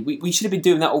Gravy. We should have been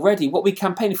doing that already. What are we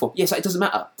campaigning for?" Yes, it doesn't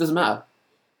matter. Doesn't matter.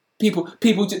 People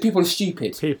are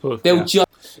stupid.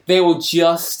 They will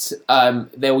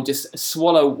just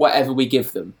swallow whatever we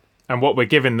give them. And what we're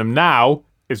giving them now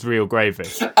is Real Gravy.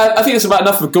 I think that's about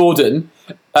enough for Gordon,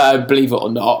 believe it or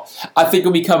not. I think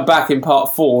when we come back in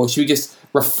part 4, should we just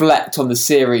reflect on the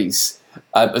series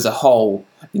as a whole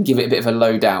and give it a bit of a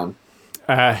lowdown?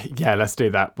 Yeah, let's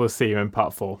do that. We'll see you in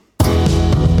part 4.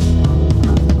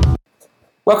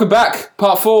 Welcome back,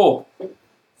 part 4.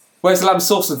 Where's the Lamb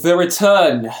Sauce? The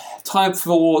return. Time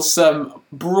for some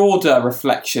broader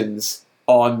reflections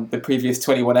on the previous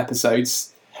 21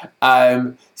 episodes.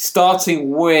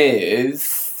 Starting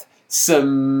with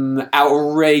some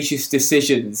outrageous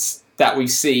decisions that we've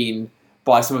seen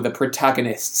by some of the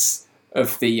protagonists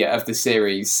of the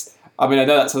series. I mean, I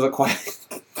know that sounds like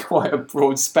quite a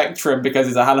broad spectrum because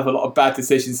there's a hell of a lot of bad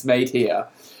decisions made here.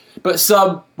 But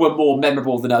some were more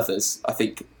memorable than others, I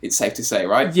think it's safe to say,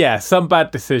 right? Yeah, some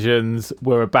bad decisions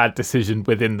were a bad decision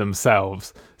within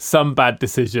themselves. Some bad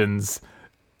decisions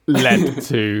led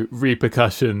to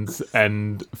repercussions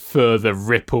and further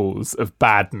ripples of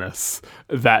badness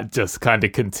that just kind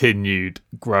of continued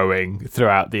growing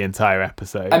throughout the entire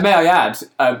episode. And may I add,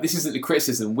 this isn't a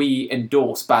criticism. We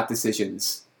endorse bad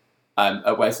decisions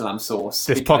at Where's the Lamb Sauce.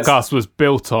 This podcast was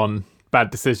built on bad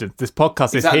decisions. This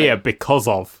podcast is here because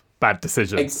of bad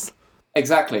decisions.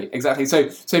 Exactly. So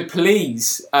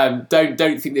please don't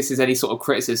think this is any sort of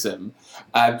criticism.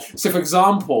 So for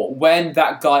example, when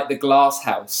that guy at the Glass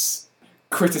House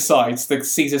criticised the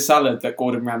Caesar salad that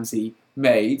Gordon Ramsay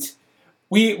made,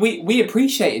 we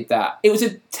appreciated that. It was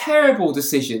a terrible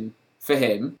decision for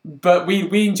him, but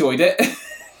we enjoyed it.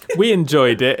 We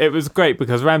enjoyed it. It was great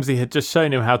because Ramsay had just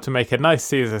shown him how to make a nice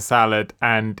Caesar salad,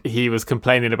 and he was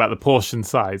complaining about the portion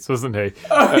size, wasn't he?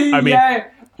 I mean,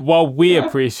 while we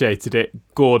appreciated it,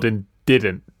 Gordon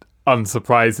didn't,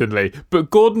 unsurprisingly. But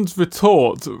Gordon's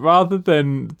retort, rather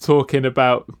than talking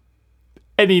about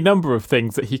any number of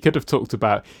things that he could have talked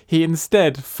about, he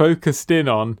instead focused in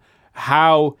on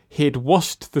how he'd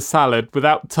washed the salad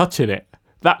without touching it.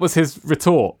 That was his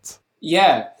retort.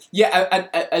 Yeah,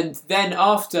 and then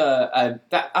after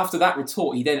that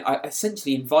retort, he then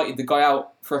essentially invited the guy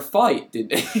out for a fight,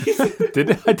 didn't he?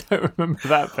 Did it? I don't remember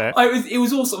that bit. It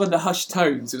was all sort of in the hushed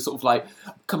tones. It was sort of like,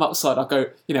 come outside. I'll go.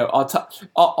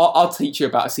 I'll teach you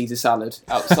about a Caesar salad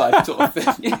outside, sort of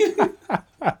thing.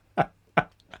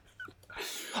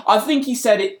 I think he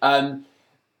said it.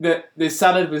 That the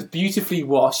salad was beautifully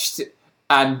washed,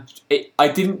 and I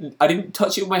didn't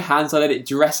touch it with my hands. I let it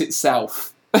dress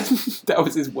itself. That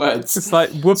was his words. It's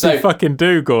like, fucking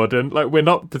do, Gordon. Like, we're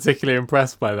not particularly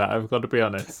impressed by that, I've got to be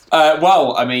honest.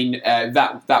 Well, I mean,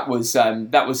 that was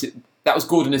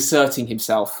Gordon asserting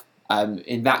himself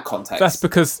in that context. That's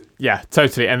because, yeah,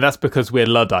 totally, and that's because we're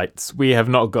Luddites. We have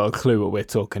not got a clue what we're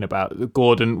talking about.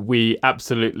 Gordon, we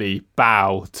absolutely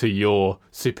bow to your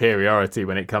superiority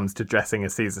when it comes to dressing a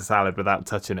Caesar salad without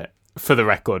touching it. For the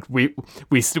record,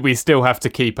 we still have to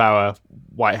keep our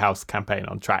White House campaign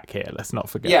on track here. Let's not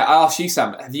forget. Yeah, I asked you,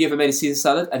 Sam. Have you ever made a Caesar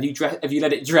salad? Have you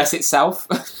let it dress itself?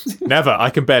 Never. I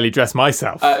can barely dress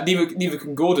myself. Neither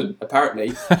can Gordon,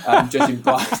 apparently, judging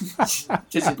by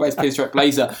his pinstripe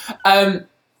blazer.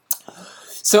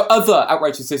 So other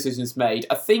outrageous decisions made.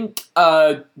 I think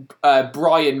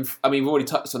Brian. I mean, we've already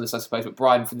touched on this, I suppose, but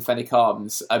Brian from the Fenwick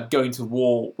Arms going to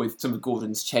war with some of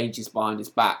Gordon's changes behind his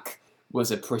back was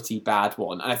a pretty bad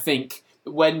one. And I think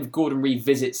when Gordon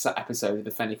revisits that episode of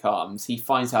the Fenwick Arms, he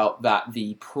finds out that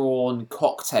the prawn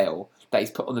cocktail that he's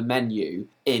put on the menu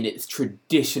in its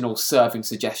traditional serving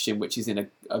suggestion, which is in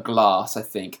a glass, I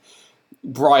think,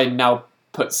 Brian now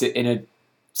puts it in a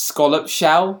scallop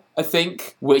shell, I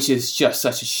think, which is just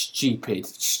such a stupid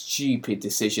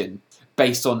decision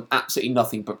based on absolutely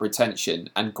nothing but pretension.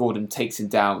 And Gordon takes him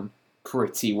down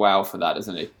pretty well for that,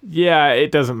 doesn't he? Yeah,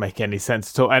 it doesn't make any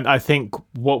sense at all. And I think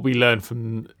what we learn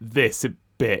from this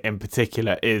bit in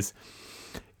particular is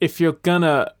if you're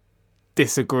gonna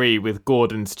disagree with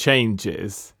Gordon's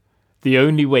changes, the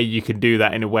only way you can do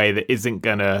that in a way that isn't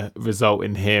gonna result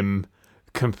in him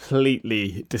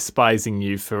completely despising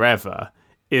you forever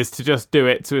is to just do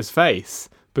it to his face,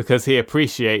 because he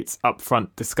appreciates upfront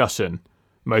discussion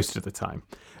most of the time.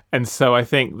 And so I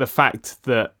think the fact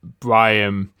that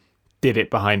Brian did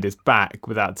it behind his back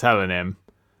without telling him,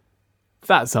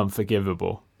 that's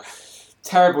unforgivable.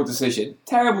 Terrible decision.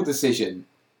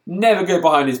 Never go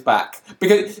behind his back,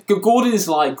 because Gordon is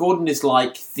like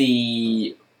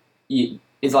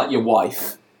your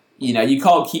wife. You know, you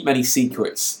can't keep many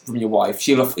secrets from your wife.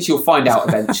 She'll find out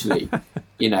eventually.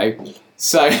 You know,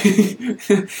 so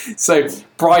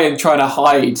Brian trying to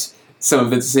hide some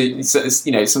of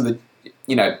the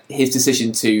his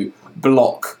decision to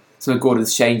block some of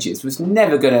Gordon's changes was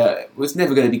never gonna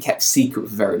be kept secret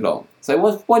for very long. So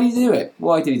why did he do it?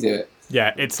 Why did he do it?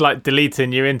 Yeah, it's like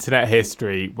deleting your internet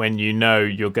history when you know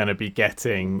you're going to be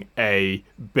getting a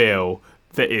bill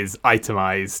that is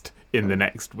itemized in the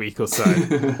next week or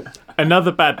so.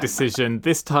 Another bad decision,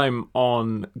 this time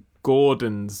on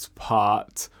Gordon's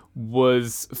part,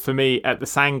 was for me at the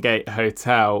Sandgate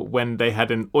Hotel when they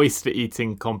had an oyster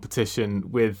eating competition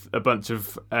with a bunch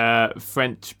of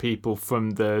French people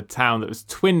from the town that was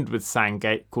twinned with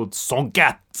Sandgate called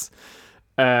Sangatte,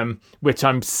 which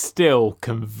I'm still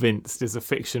convinced is a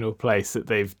fictional place that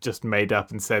they've just made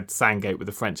up and said Sandgate with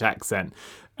a French accent.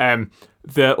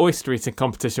 The oyster eating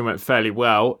competition went fairly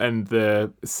well, and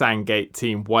the Sandgate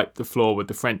team wiped the floor with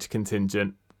the French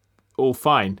contingent. All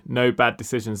fine, no bad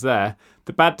decisions there.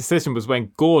 The bad decision was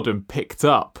when Gordon picked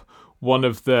up one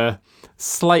of the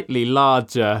slightly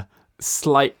larger,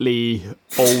 slightly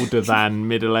older than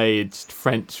middle-aged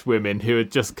French women who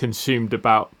had just consumed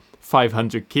about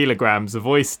 500 kilograms of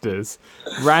oysters,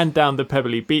 ran down the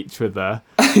pebbly beach with her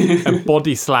and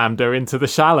body slammed her into the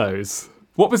shallows.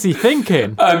 What was he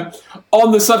thinking?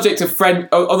 On the subject of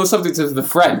the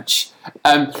French,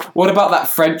 what about that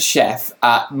French chef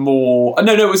at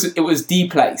it was D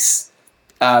Place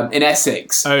in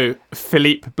Essex. Oh,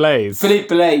 Philippe Blaise. Philippe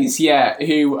Blaise, yeah,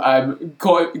 who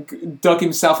dug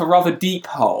himself a rather deep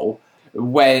hole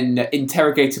when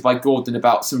interrogated by Gordon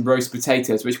about some roast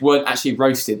potatoes, which weren't actually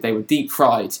roasted, they were deep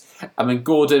fried. And when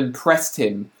Gordon pressed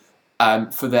him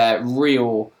for their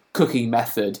real cooking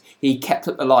method, he kept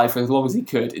it alive for as long as he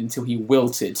could until he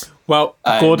wilted. Well,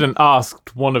 Gordon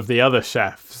asked one of the other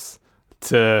chefs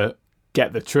to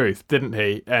get the truth, didn't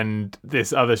he? And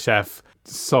this other chef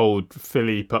sold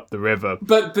Philippe up the river.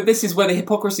 But this is where the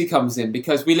hypocrisy comes in,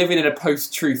 because we live in a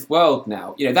post-truth world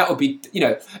now. That would be,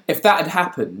 if that had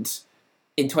happened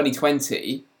in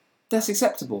 2020, that's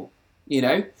acceptable.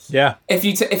 Yeah. If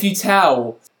you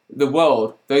tell the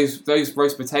world those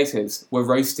roast potatoes were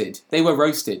roasted, they were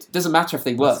roasted. It doesn't matter if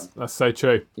they weren't. That's so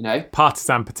true.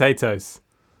 Partisan potatoes.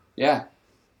 Yeah.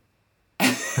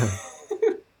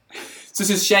 So it's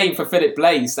a shame for Philip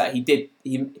Blaise that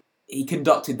he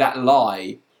conducted that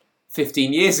lie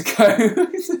 15 years ago.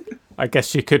 I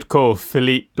guess you could call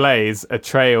Philippe Blaise a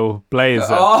trailblazer.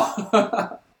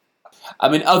 Oh. I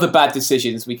mean, other bad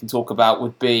decisions we can talk about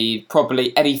would be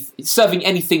probably serving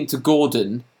anything to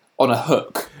Gordon on a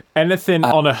hook. Anything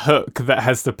on a hook that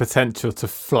has the potential to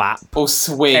flap. Or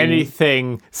swing.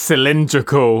 Anything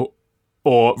cylindrical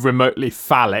or remotely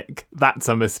phallic, that's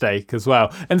a mistake as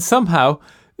well. And somehow,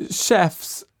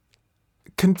 chefs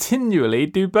continually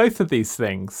do both of these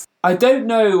things. I don't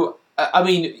know. I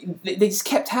mean, they just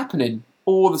kept happening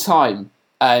all the time.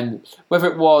 Whether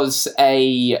it was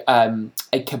a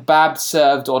kebab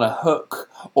served on a hook,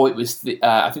 or it was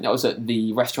I think that was at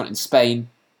the restaurant in Spain,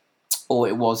 or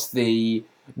it was the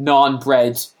naan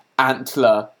bread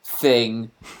antler thing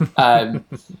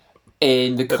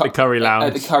in the curry lounge.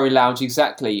 At the curry lounge,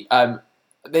 exactly.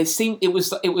 They seemed it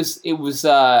was there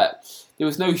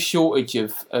was no shortage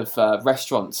of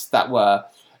restaurants that were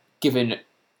giving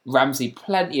Ramsay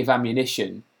plenty of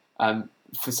ammunition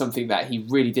for something that he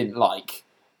really didn't like.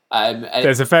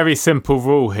 There's a very simple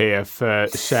rule here for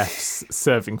chefs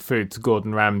serving food to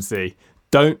Gordon Ramsay.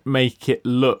 Don't make it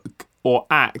look or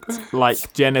act like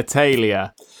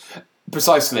genitalia.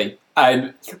 Precisely.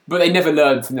 But they never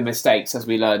learn from the mistakes, as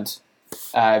we learned.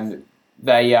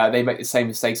 They make the same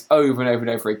mistakes over and over and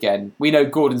over again. We know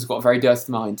Gordon's got a very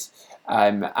dirty mind.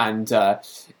 And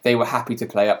they were happy to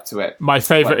play up to it. My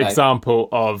favourite example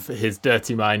of his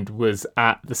dirty mind was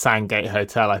at the Sandgate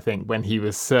Hotel, I think, when he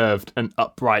was served an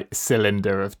upright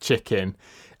cylinder of chicken.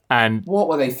 And what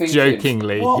were they thinking?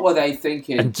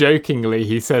 And jokingly,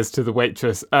 he says to the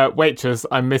waitress, "Waitress,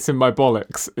 I'm missing my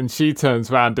bollocks." And she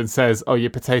turns around and says, "Oh,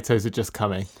 your potatoes are just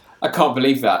coming." I can't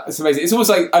believe that. It's amazing. It's almost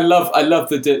like I love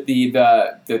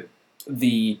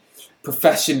the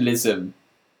professionalism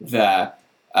there.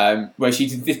 Where she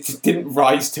didn't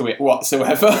rise to it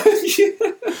whatsoever.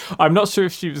 I'm not sure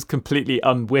if she was completely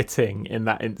unwitting in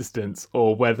that instance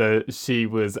or whether she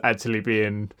was actually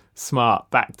being smart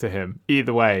back to him.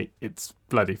 Either way, it's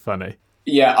bloody funny.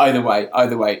 Yeah, either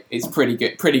way, it's pretty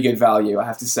good value, I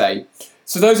have to say.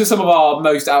 So those are some of our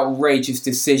most outrageous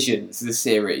decisions of the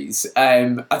series.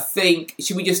 I think,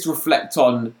 should we just reflect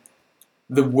on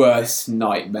the worst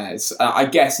nightmares? I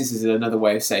guess this is another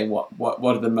way of saying what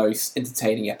are the most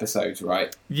entertaining episodes,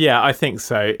 right? Yeah, I think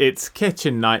so. It's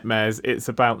kitchen nightmares. It's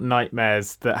about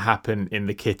nightmares that happen in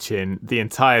the kitchen. The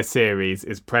entire series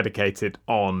is predicated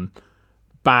on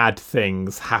bad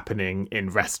things happening in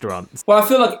restaurants. Well, I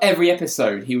feel like every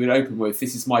episode he would open with,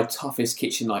 "This is my toughest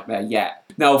kitchen nightmare yet."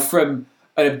 Now, from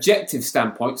an objective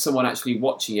standpoint, someone actually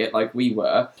watching it like we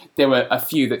were, there were a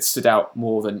few that stood out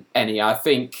more than any. I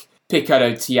think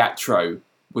Picado Teatro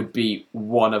would be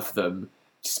one of them,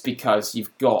 just because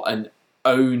you've got an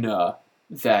owner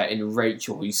there in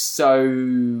Rachel who's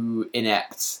so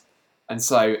inept and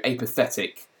so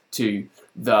apathetic to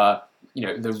the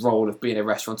role of being a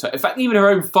restaurateur. In fact, even her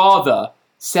own father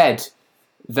said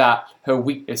that her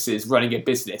weakness is running a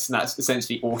business, and that's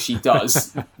essentially all she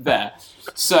does there.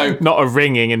 So not a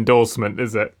ringing endorsement,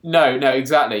 is it? No,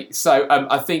 exactly. So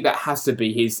I think that has to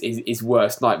be his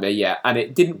worst nightmare yet, and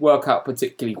it didn't work out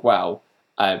particularly well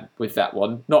with that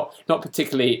one. Not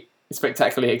particularly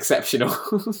spectacularly exceptional.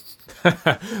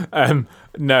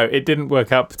 No, it didn't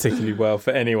work out particularly well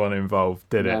for anyone involved,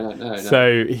 did it? No.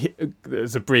 So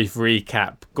as a brief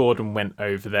recap, Gordon went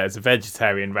over there. It's a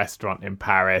vegetarian restaurant in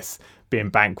Paris,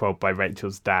 being bankrolled by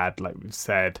Rachel's dad, like we've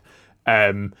said.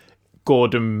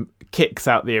 Gordon kicks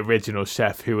out the original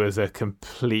chef, who was a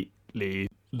completely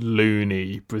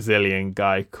loony Brazilian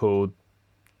guy called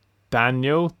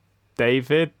Daniel. Gets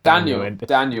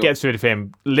rid of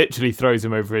him, literally throws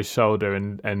him over his shoulder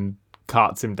and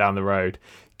carts him down the road.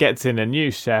 Gets in a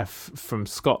new chef from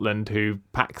Scotland who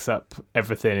packs up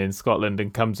everything in Scotland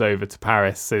and comes over to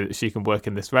Paris so that she can work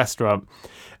in this restaurant.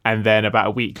 And then about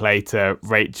a week later,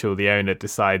 Rachel, the owner,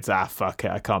 decides, fuck it,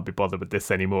 I can't be bothered with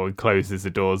this anymore, and closes the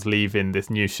doors, leaving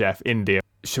this new chef, India.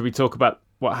 Should we talk about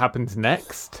what happens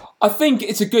next? I think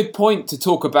it's a good point to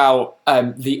talk about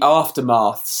the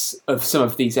aftermaths of some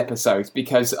of these episodes,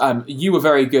 because you were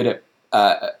very good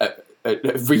at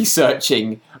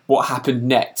researching what happened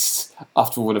next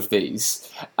after all of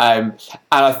these. And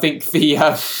I think the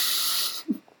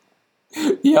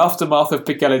aftermath of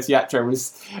Piccolo Teatro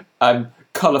was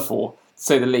colourful, to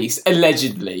say the least,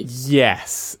 allegedly.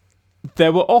 Yes.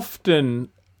 There were often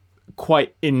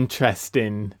quite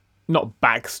interesting, not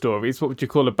backstories, what would you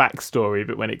call a backstory,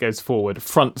 but when it goes forward,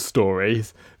 front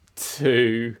stories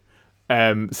to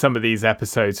some of these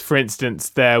episodes. For instance,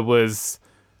 there was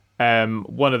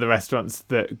one of the restaurants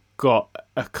that got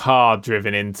a car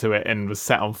driven into it and was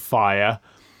set on fire.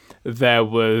 There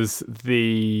was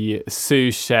the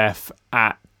sous chef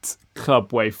at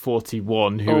Clubway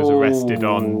 41 who was arrested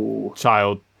on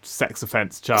child sex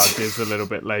offence charges a little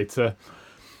bit later.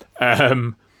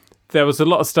 There was a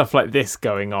lot of stuff like this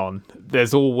going on.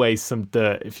 There's always some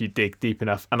dirt if you dig deep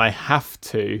enough. And I have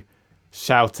to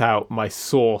shout out my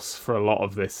source for a lot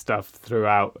of this stuff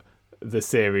throughout the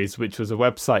series, which was a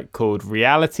website called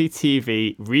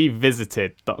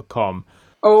realitytvrevisited.com.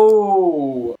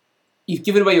 Oh, you've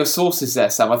given away your sources there,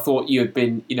 Sam. I thought you had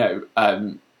been,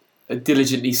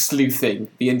 diligently sleuthing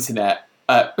the internet.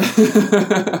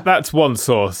 That's one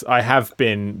source. I have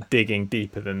been digging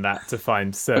deeper than that to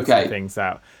find certain things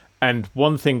out. And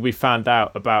one thing we found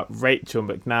out about Rachel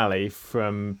McNally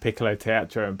from Piccolo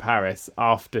Teatro in Paris,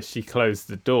 after she closed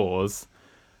the doors,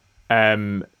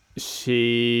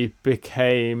 she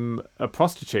became a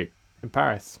prostitute in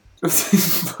Paris.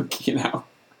 Fucking hell.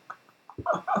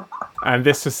 And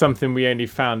this was something we only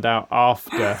found out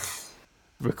after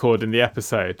recording the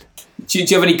episode. Do you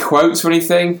have any quotes or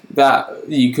anything that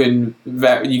you can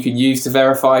use to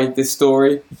verify this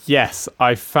story? Yes,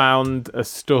 I found a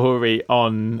story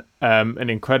on an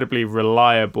incredibly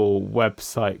reliable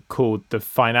website called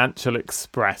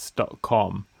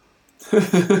thefinancialexpress.com.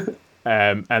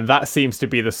 And that seems to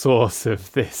be the source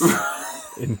of this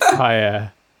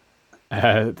entire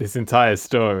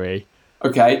story.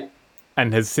 Okay.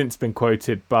 And has since been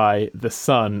quoted by The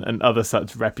Sun and other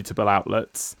such reputable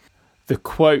outlets. The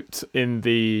quote in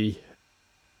the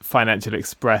Financial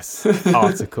Express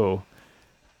article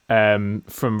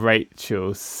from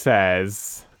Rachel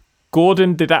says,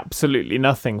 "Gordon did absolutely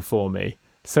nothing for me.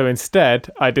 So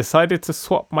instead, I decided to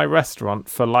swap my restaurant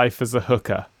for life as a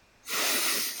hooker."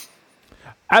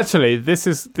 Actually, this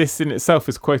in itself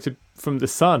is quoted from The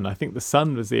Sun. I think The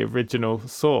Sun was the original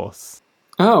source.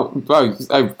 Oh,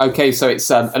 okay. So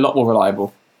it's a lot more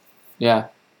reliable. Yeah.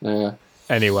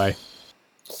 Anyway.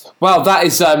 Well, that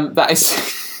is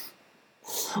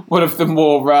one of the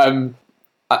more. I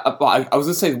was going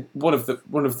to say one of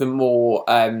the more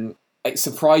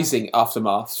surprising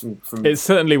aftermaths from. It's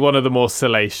certainly one of the more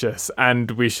salacious, and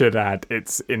we should add,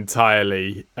 it's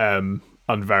entirely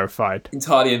unverified.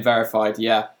 Entirely unverified.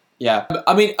 Yeah.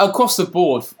 I mean, across the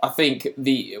board, I think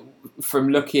from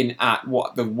looking at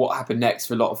what happened next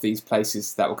for a lot of these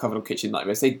places that were covered on Kitchen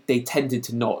Nightmares, they tended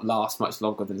to not last much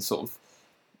longer than sort of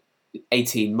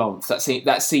 18 months.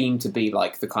 That seemed to be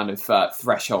like the kind of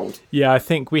threshold. Yeah, I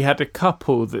think we had a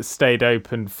couple that stayed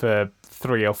open for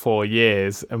 3 or 4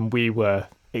 years, and we were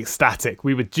ecstatic.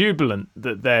 We were jubilant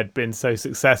that they'd been so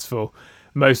successful.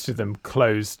 Most of them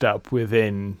closed up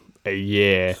within a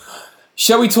year.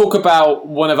 Shall we talk about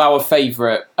one of our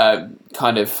favourite I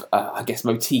guess,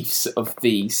 motifs of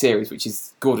the series, which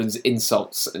is Gordon's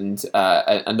insults, and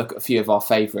look at a few of our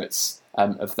favourites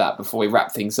of that before we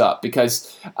wrap things up?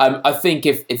 Because I think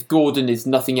if Gordon is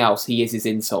nothing else, he is his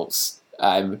insults.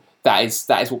 That is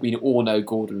what we all know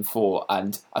Gordon for,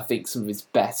 and I think some of his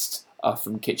best are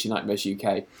from Kitchen Nightmares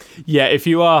UK. Yeah, if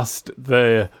you asked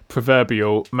the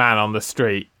proverbial man on the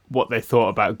street what they thought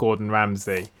about Gordon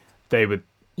Ramsay, they would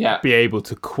be able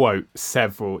to quote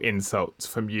several insults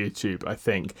from YouTube, I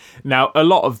think. Now, a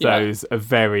lot of those are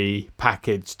very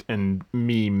packaged and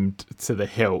memed to the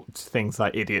hilt, things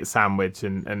like Idiot Sandwich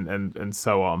and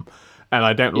so on. And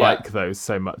I don't like those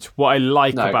so much. What I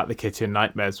like about the Kitchen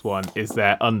Nightmares one is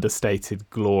their understated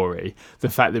glory. The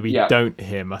fact that we don't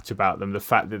hear much about them, the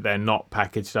fact that they're not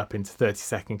packaged up into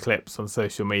 30-second clips on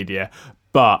social media,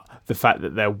 but the fact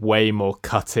that they're way more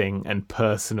cutting and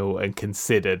personal and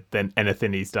considered than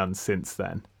anything he's done since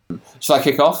then. Shall I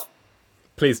kick off?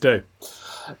 Please do.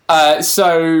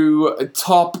 So,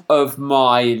 top of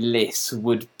my list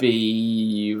would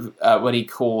be when he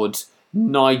called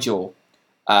Nigel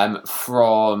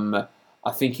from,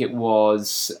 I think it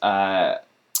was, I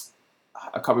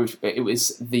can't remember, it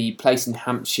was the place in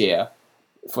Hampshire.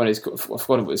 I forgot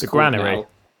what it was the called Granary. now.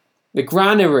 The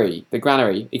Granary.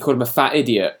 He called him a fat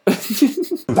idiot.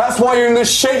 That's why you're in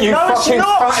this shit, you fucking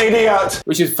fat idiot!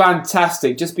 Which is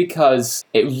fantastic, just because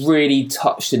it really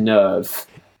touched a nerve.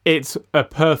 It's a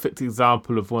perfect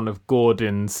example of one of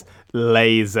Gordon's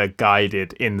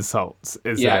laser-guided insults,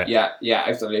 isn't it? Yeah,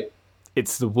 absolutely.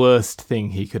 It's the worst thing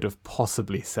he could have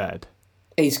possibly said.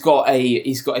 He's got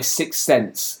a sixth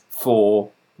sense for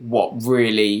what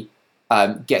really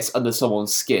gets under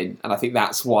someone's skin, and I think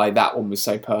that's why that one was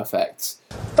so perfect.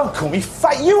 Don't call me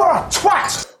fat, you are a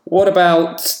twat! What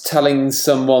about telling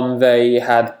someone they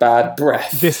had bad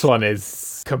breath? This one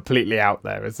is completely out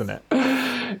there, isn't it?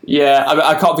 Yeah,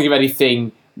 I can't think of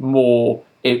anything more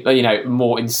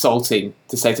insulting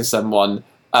to say to someone.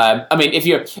 I mean, if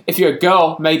you're a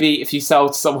girl, maybe if you tell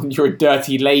to someone you're a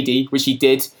dirty lady, which he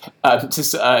did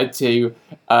to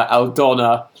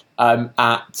Aldona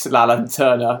at Lala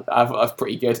Turner, that's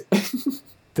pretty good.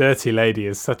 Dirty lady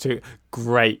is such a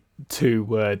great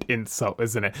 2-word insult,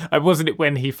 isn't it? Wasn't it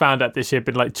when he found out that she had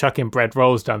been like chucking bread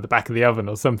rolls down the back of the oven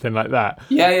or something like that?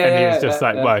 Yeah. And he was just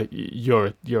well,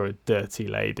 you're a dirty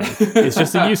lady. It's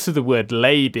just the use of the word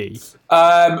lady.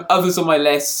 Others on my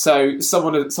list. So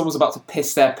someone's about to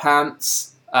piss their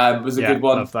pants. Was a good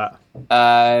one. Love that.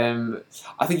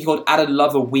 I think he called Alan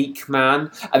Love a weak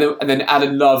man, and then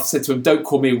Alan Love said to him, "Don't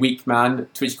call me a weak man."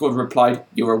 To which Gordon replied,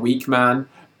 "You're a weak man."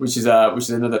 Which is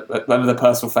another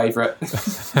personal favourite.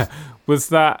 Was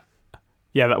that?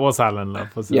 Yeah, that was Alan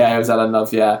Love, wasn't it? Yeah, it was Alan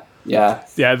Love. Yeah.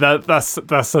 Yeah, that's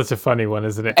such a funny one,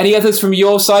 isn't it? Any others from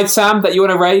your side, Sam, that you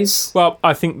want to raise? Well,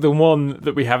 I think the one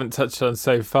that we haven't touched on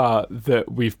so far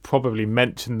that we've probably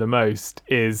mentioned the most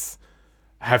is,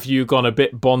 have you gone a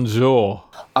bit bonjour?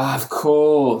 Of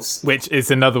course. Which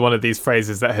is another one of these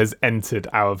phrases that has entered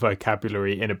our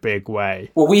vocabulary in a big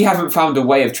way. Well, we haven't found a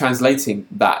way of translating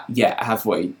that yet, have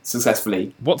we,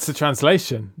 successfully? What's the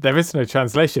translation? There is no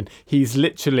translation. He's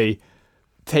literally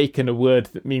taken a word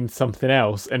that means something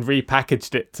else and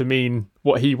repackaged it to mean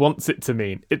what he wants it to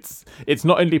mean. It's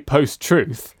not only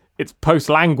post-truth, it's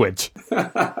post-language.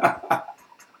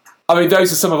 I mean,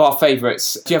 those are some of our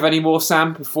favourites. Do you have any more,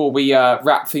 Sam, before we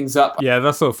wrap things up? Yeah,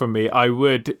 that's all from me. I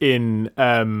would, in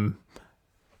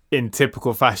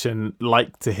typical fashion,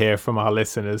 like to hear from our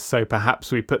listeners. So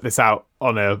perhaps we put this out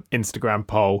on an Instagram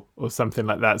poll or something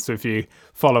like that. So if you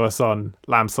follow us on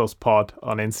Lamb Sauce Pod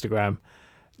on Instagram,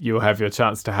 you'll have your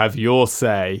chance to have your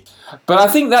say. But I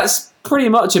think that's pretty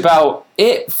much about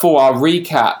it for our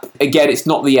recap. Again, it's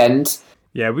not the end.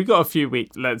 Yeah, we got a few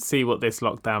weeks. Let's see what this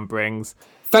lockdown brings.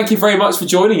 Thank you very much for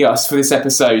joining us for this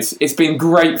episode. It's been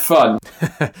great fun.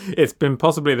 It's been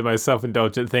possibly the most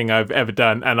self-indulgent thing I've ever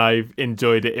done, and I've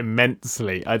enjoyed it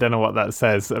immensely. I don't know what that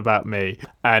says about me.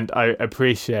 And I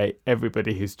appreciate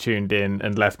everybody who's tuned in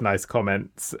and left nice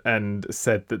comments and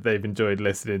said that they've enjoyed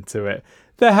listening to it.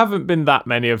 There haven't been that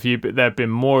many of you, but there have been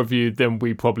more of you than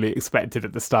we probably expected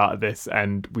at the start of this,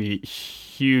 and we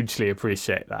hugely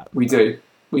appreciate that. We do.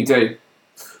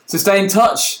 So stay in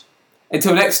touch.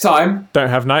 Until next time. Don't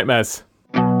have nightmares.